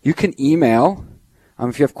 You can email,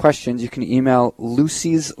 if you have questions, you can email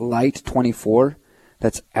Lucy's Light 24.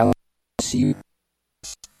 That's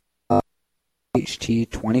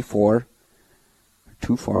LCHT24,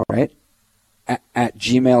 24, right? At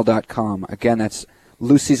gmail.com. Again, that's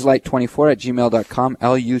Lucy's Light 24 at gmail.com,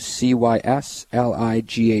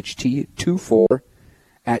 LUCYSLIGHT24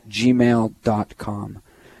 at gmail.com.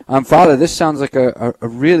 Father, this sounds like a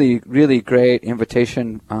really, really great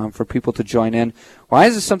invitation for people to join in. Why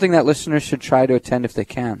is this something that listeners should try to attend if they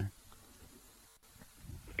can?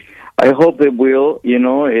 I hope they will,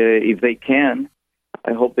 if they can.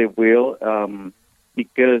 I hope they will,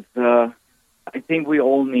 because I think we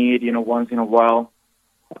all need, once in a while,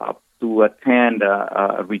 to attend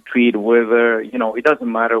a retreat, whether, it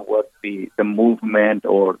doesn't matter what the movement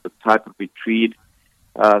or the type of retreat,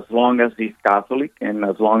 as long as it's Catholic and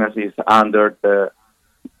as long as it's under the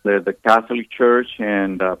Catholic Church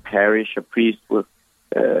and a parish, a priest.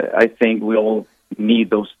 I think we all need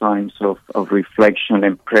those times of reflection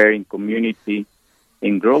and prayer in community,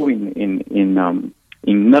 in growing in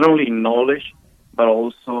not only in knowledge, but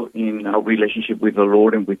also in our relationship with the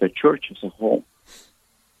Lord and with the Church as a whole.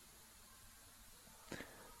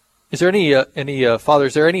 Is there any Father,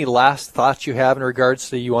 is there any last thoughts you have in regards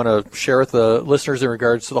to you want to share with the listeners in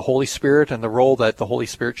regards to the Holy Spirit and the role that the Holy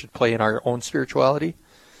Spirit should play in our own spirituality?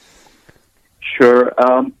 Sure.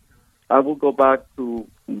 I will go back to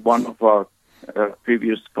one of our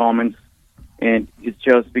previous comments, and it's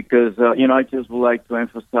just because, I just would like to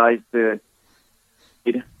emphasize to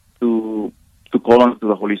call on to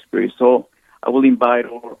the Holy Spirit. So I will invite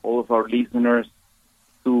all of our listeners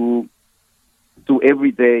to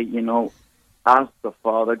every day, ask the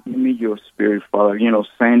Father, give me your Spirit, Father.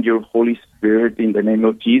 Send your Holy Spirit in the name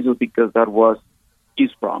of Jesus, because that was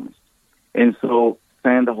His promise. And so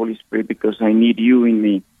send the Holy Spirit, because I need you in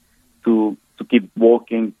me to keep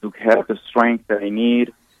walking, to have the strength that I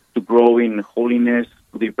need, to grow in holiness,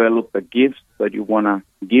 to develop the gifts that you want to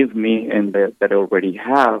give me and that I already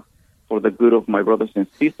have for the good of my brothers and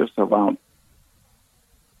sisters around.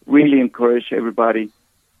 Really encourage everybody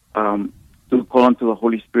to call on to the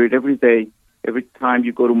Holy Spirit every day. Every time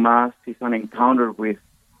you go to Mass, it's an encounter with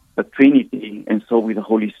the Trinity, and so with the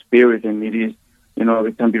Holy Spirit. And it is,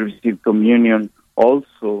 every time you receive communion,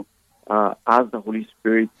 also ask the Holy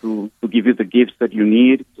Spirit to give you the gifts that you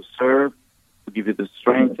need to serve, to give you the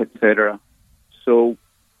strength, etc. So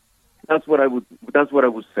that's what I would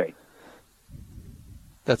say.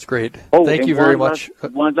 That's great. Thank you very much.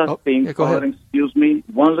 One last thing. Yeah, go ahead. Excuse me.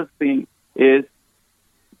 One last thing is,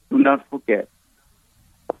 do not forget,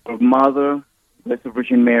 our Mother, Blessed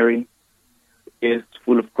Virgin Mary, is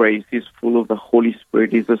full of grace, is full of the Holy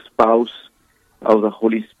Spirit, is the spouse of the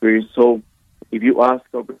Holy Spirit. So if you ask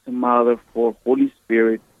our Blessed Mother for Holy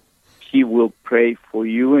Spirit, she will pray for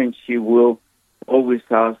you, and she will always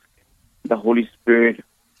ask the Holy Spirit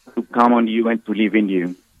to come on you and to live in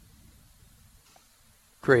you.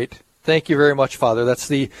 Great. Thank you very much, Father. That's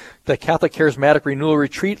the Catholic Charismatic Renewal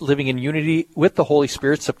Retreat, Living in Unity with the Holy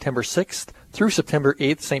Spirit, September 6th through September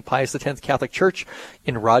 8th, St. Pius X Catholic Church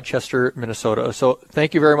in Rochester, Minnesota. So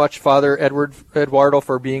thank you very much, Father Eduardo,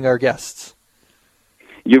 for being our guests.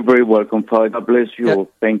 You're very welcome, Father. God bless you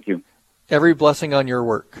all. Thank you. Every blessing on your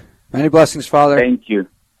work. Many blessings, Father. Thank you.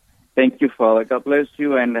 Thank you, Father. God bless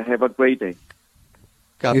you, and have a great day.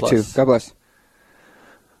 God bless. You too. God bless.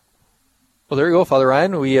 Well, there you go, Father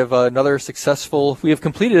Ryan. We have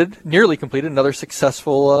nearly completed another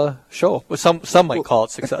successful show. Well, some might call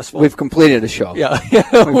it successful. We've completed a show. Yeah.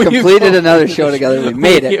 We've completed another show together. We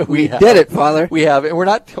made it. We did it, Father. We have, and we're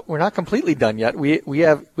not completely done yet. We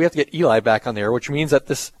have to get Eli back on there, which means that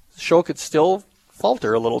this show could still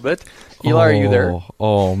falter a little bit. Eli, are you there?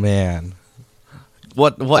 Oh man.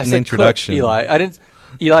 What an introduction. Could, Eli,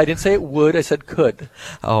 I didn't say it would. I said could.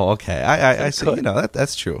 Oh, okay. I see.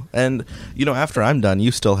 That's true. And after I'm done,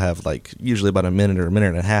 you still have usually about a minute or a minute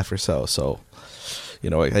and a half or so. So,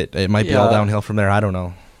 it might be all downhill from there. I don't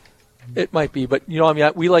know. It might be, but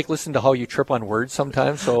we listen to how you trip on words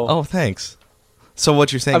sometimes. So. Oh, thanks. So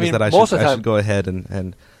what you're saying is that I should go ahead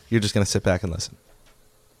and you're just going to sit back and listen.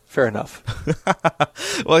 Fair enough.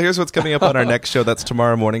 Well, here's what's coming up on our next show. That's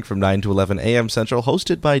tomorrow morning from 9 to 11 a.m. Central,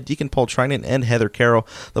 hosted by Deacon Paul Trinan and Heather Carroll.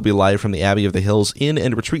 They'll be live from the Abbey of the Hills Inn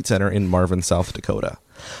and Retreat Center in Marvin, South Dakota.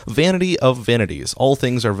 Vanity of vanities. All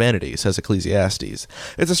things are vanity, says Ecclesiastes.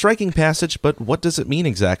 It's a striking passage, but what does it mean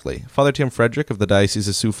exactly? Father Tim Frederick of the Diocese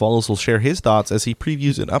of Sioux Falls will share his thoughts as he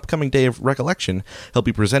previews an upcoming day of recollection he'll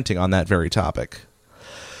be presenting on that very topic.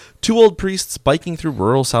 Two old priests biking through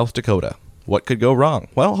rural South Dakota. What could go wrong?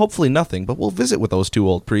 Well, hopefully nothing, but we'll visit with those two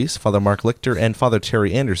old priests, Father Mark Lichter and Father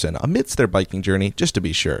Terry Anderson, amidst their biking journey, just to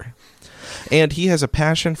be sure. And he has a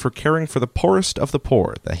passion for caring for the poorest of the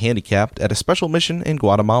poor, the handicapped, at a special mission in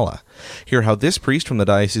Guatemala. Hear how this priest from the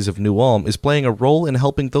Diocese of New Ulm is playing a role in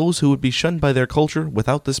helping those who would be shunned by their culture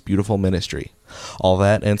without this beautiful ministry. All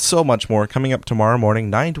that and so much more coming up tomorrow morning,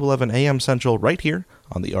 9 to 11 a.m. Central, right here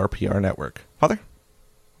on the RPR Network. Father?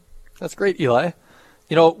 That's great, Eli.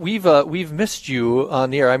 We've missed you on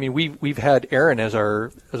the air. I mean, we've had Aaron as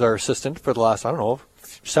our assistant for the last,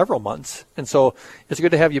 several months, and so it's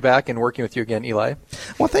good to have you back and working with you again, Eli.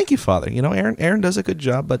 Well, thank you, Father. Aaron does a good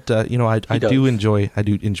job, but I do enjoy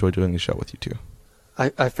doing the show with you too.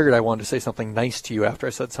 I figured I wanted to say something nice to you after I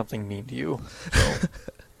said something mean to you. So.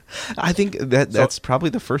 I think that's probably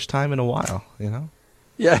the first time in a while.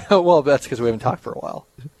 Yeah, well, that's because we haven't talked for a while.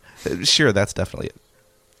 Sure, that's definitely it.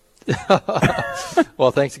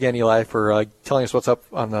 Well, thanks again, Eli, for telling us what's up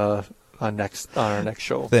on our next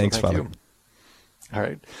show. Thanks, so thank Father. you. All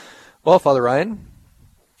right. Well, Father Ryan.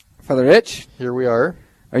 Father Rich. Here we are.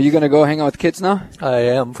 Are you going to go hang out with kids now? I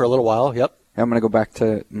am for a little while, yep. I'm going to go back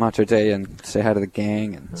to Mater Dei and say hi to the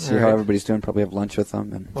gang and see how everybody's doing, probably have lunch with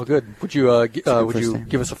them. Well, good. Would you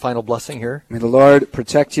give us a final blessing here? May the Lord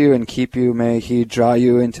protect you and keep you. May He draw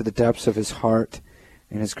you into the depths of His heart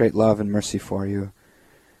in His great love and mercy for you.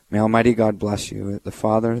 May Almighty God bless you, the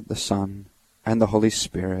Father, the Son, and the Holy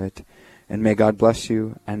Spirit. And may God bless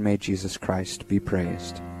you, and may Jesus Christ be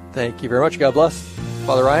praised. Thank you very much. God bless.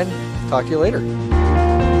 Father Ryan, talk to you later.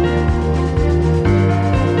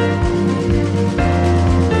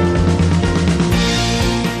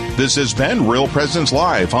 This has been Real Presence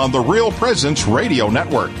Live on the Real Presence Radio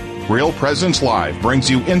Network. Real Presence Live brings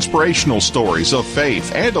you inspirational stories of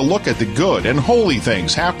faith and a look at the good and holy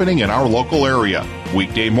things happening in our local area.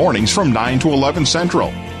 Weekday mornings from 9 to 11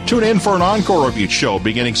 Central. Tune in for an encore of each show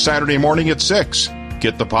beginning Saturday morning at 6.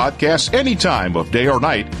 Get the podcast any time of day or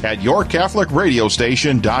night at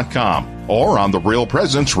yourcatholicradiostation.com or on the Real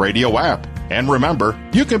Presence Radio app. And remember,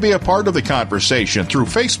 you can be a part of the conversation through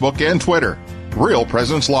Facebook and Twitter. Real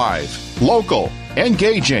Presence Live. Local,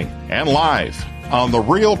 engaging, and live on the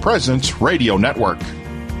Real Presence Radio Network.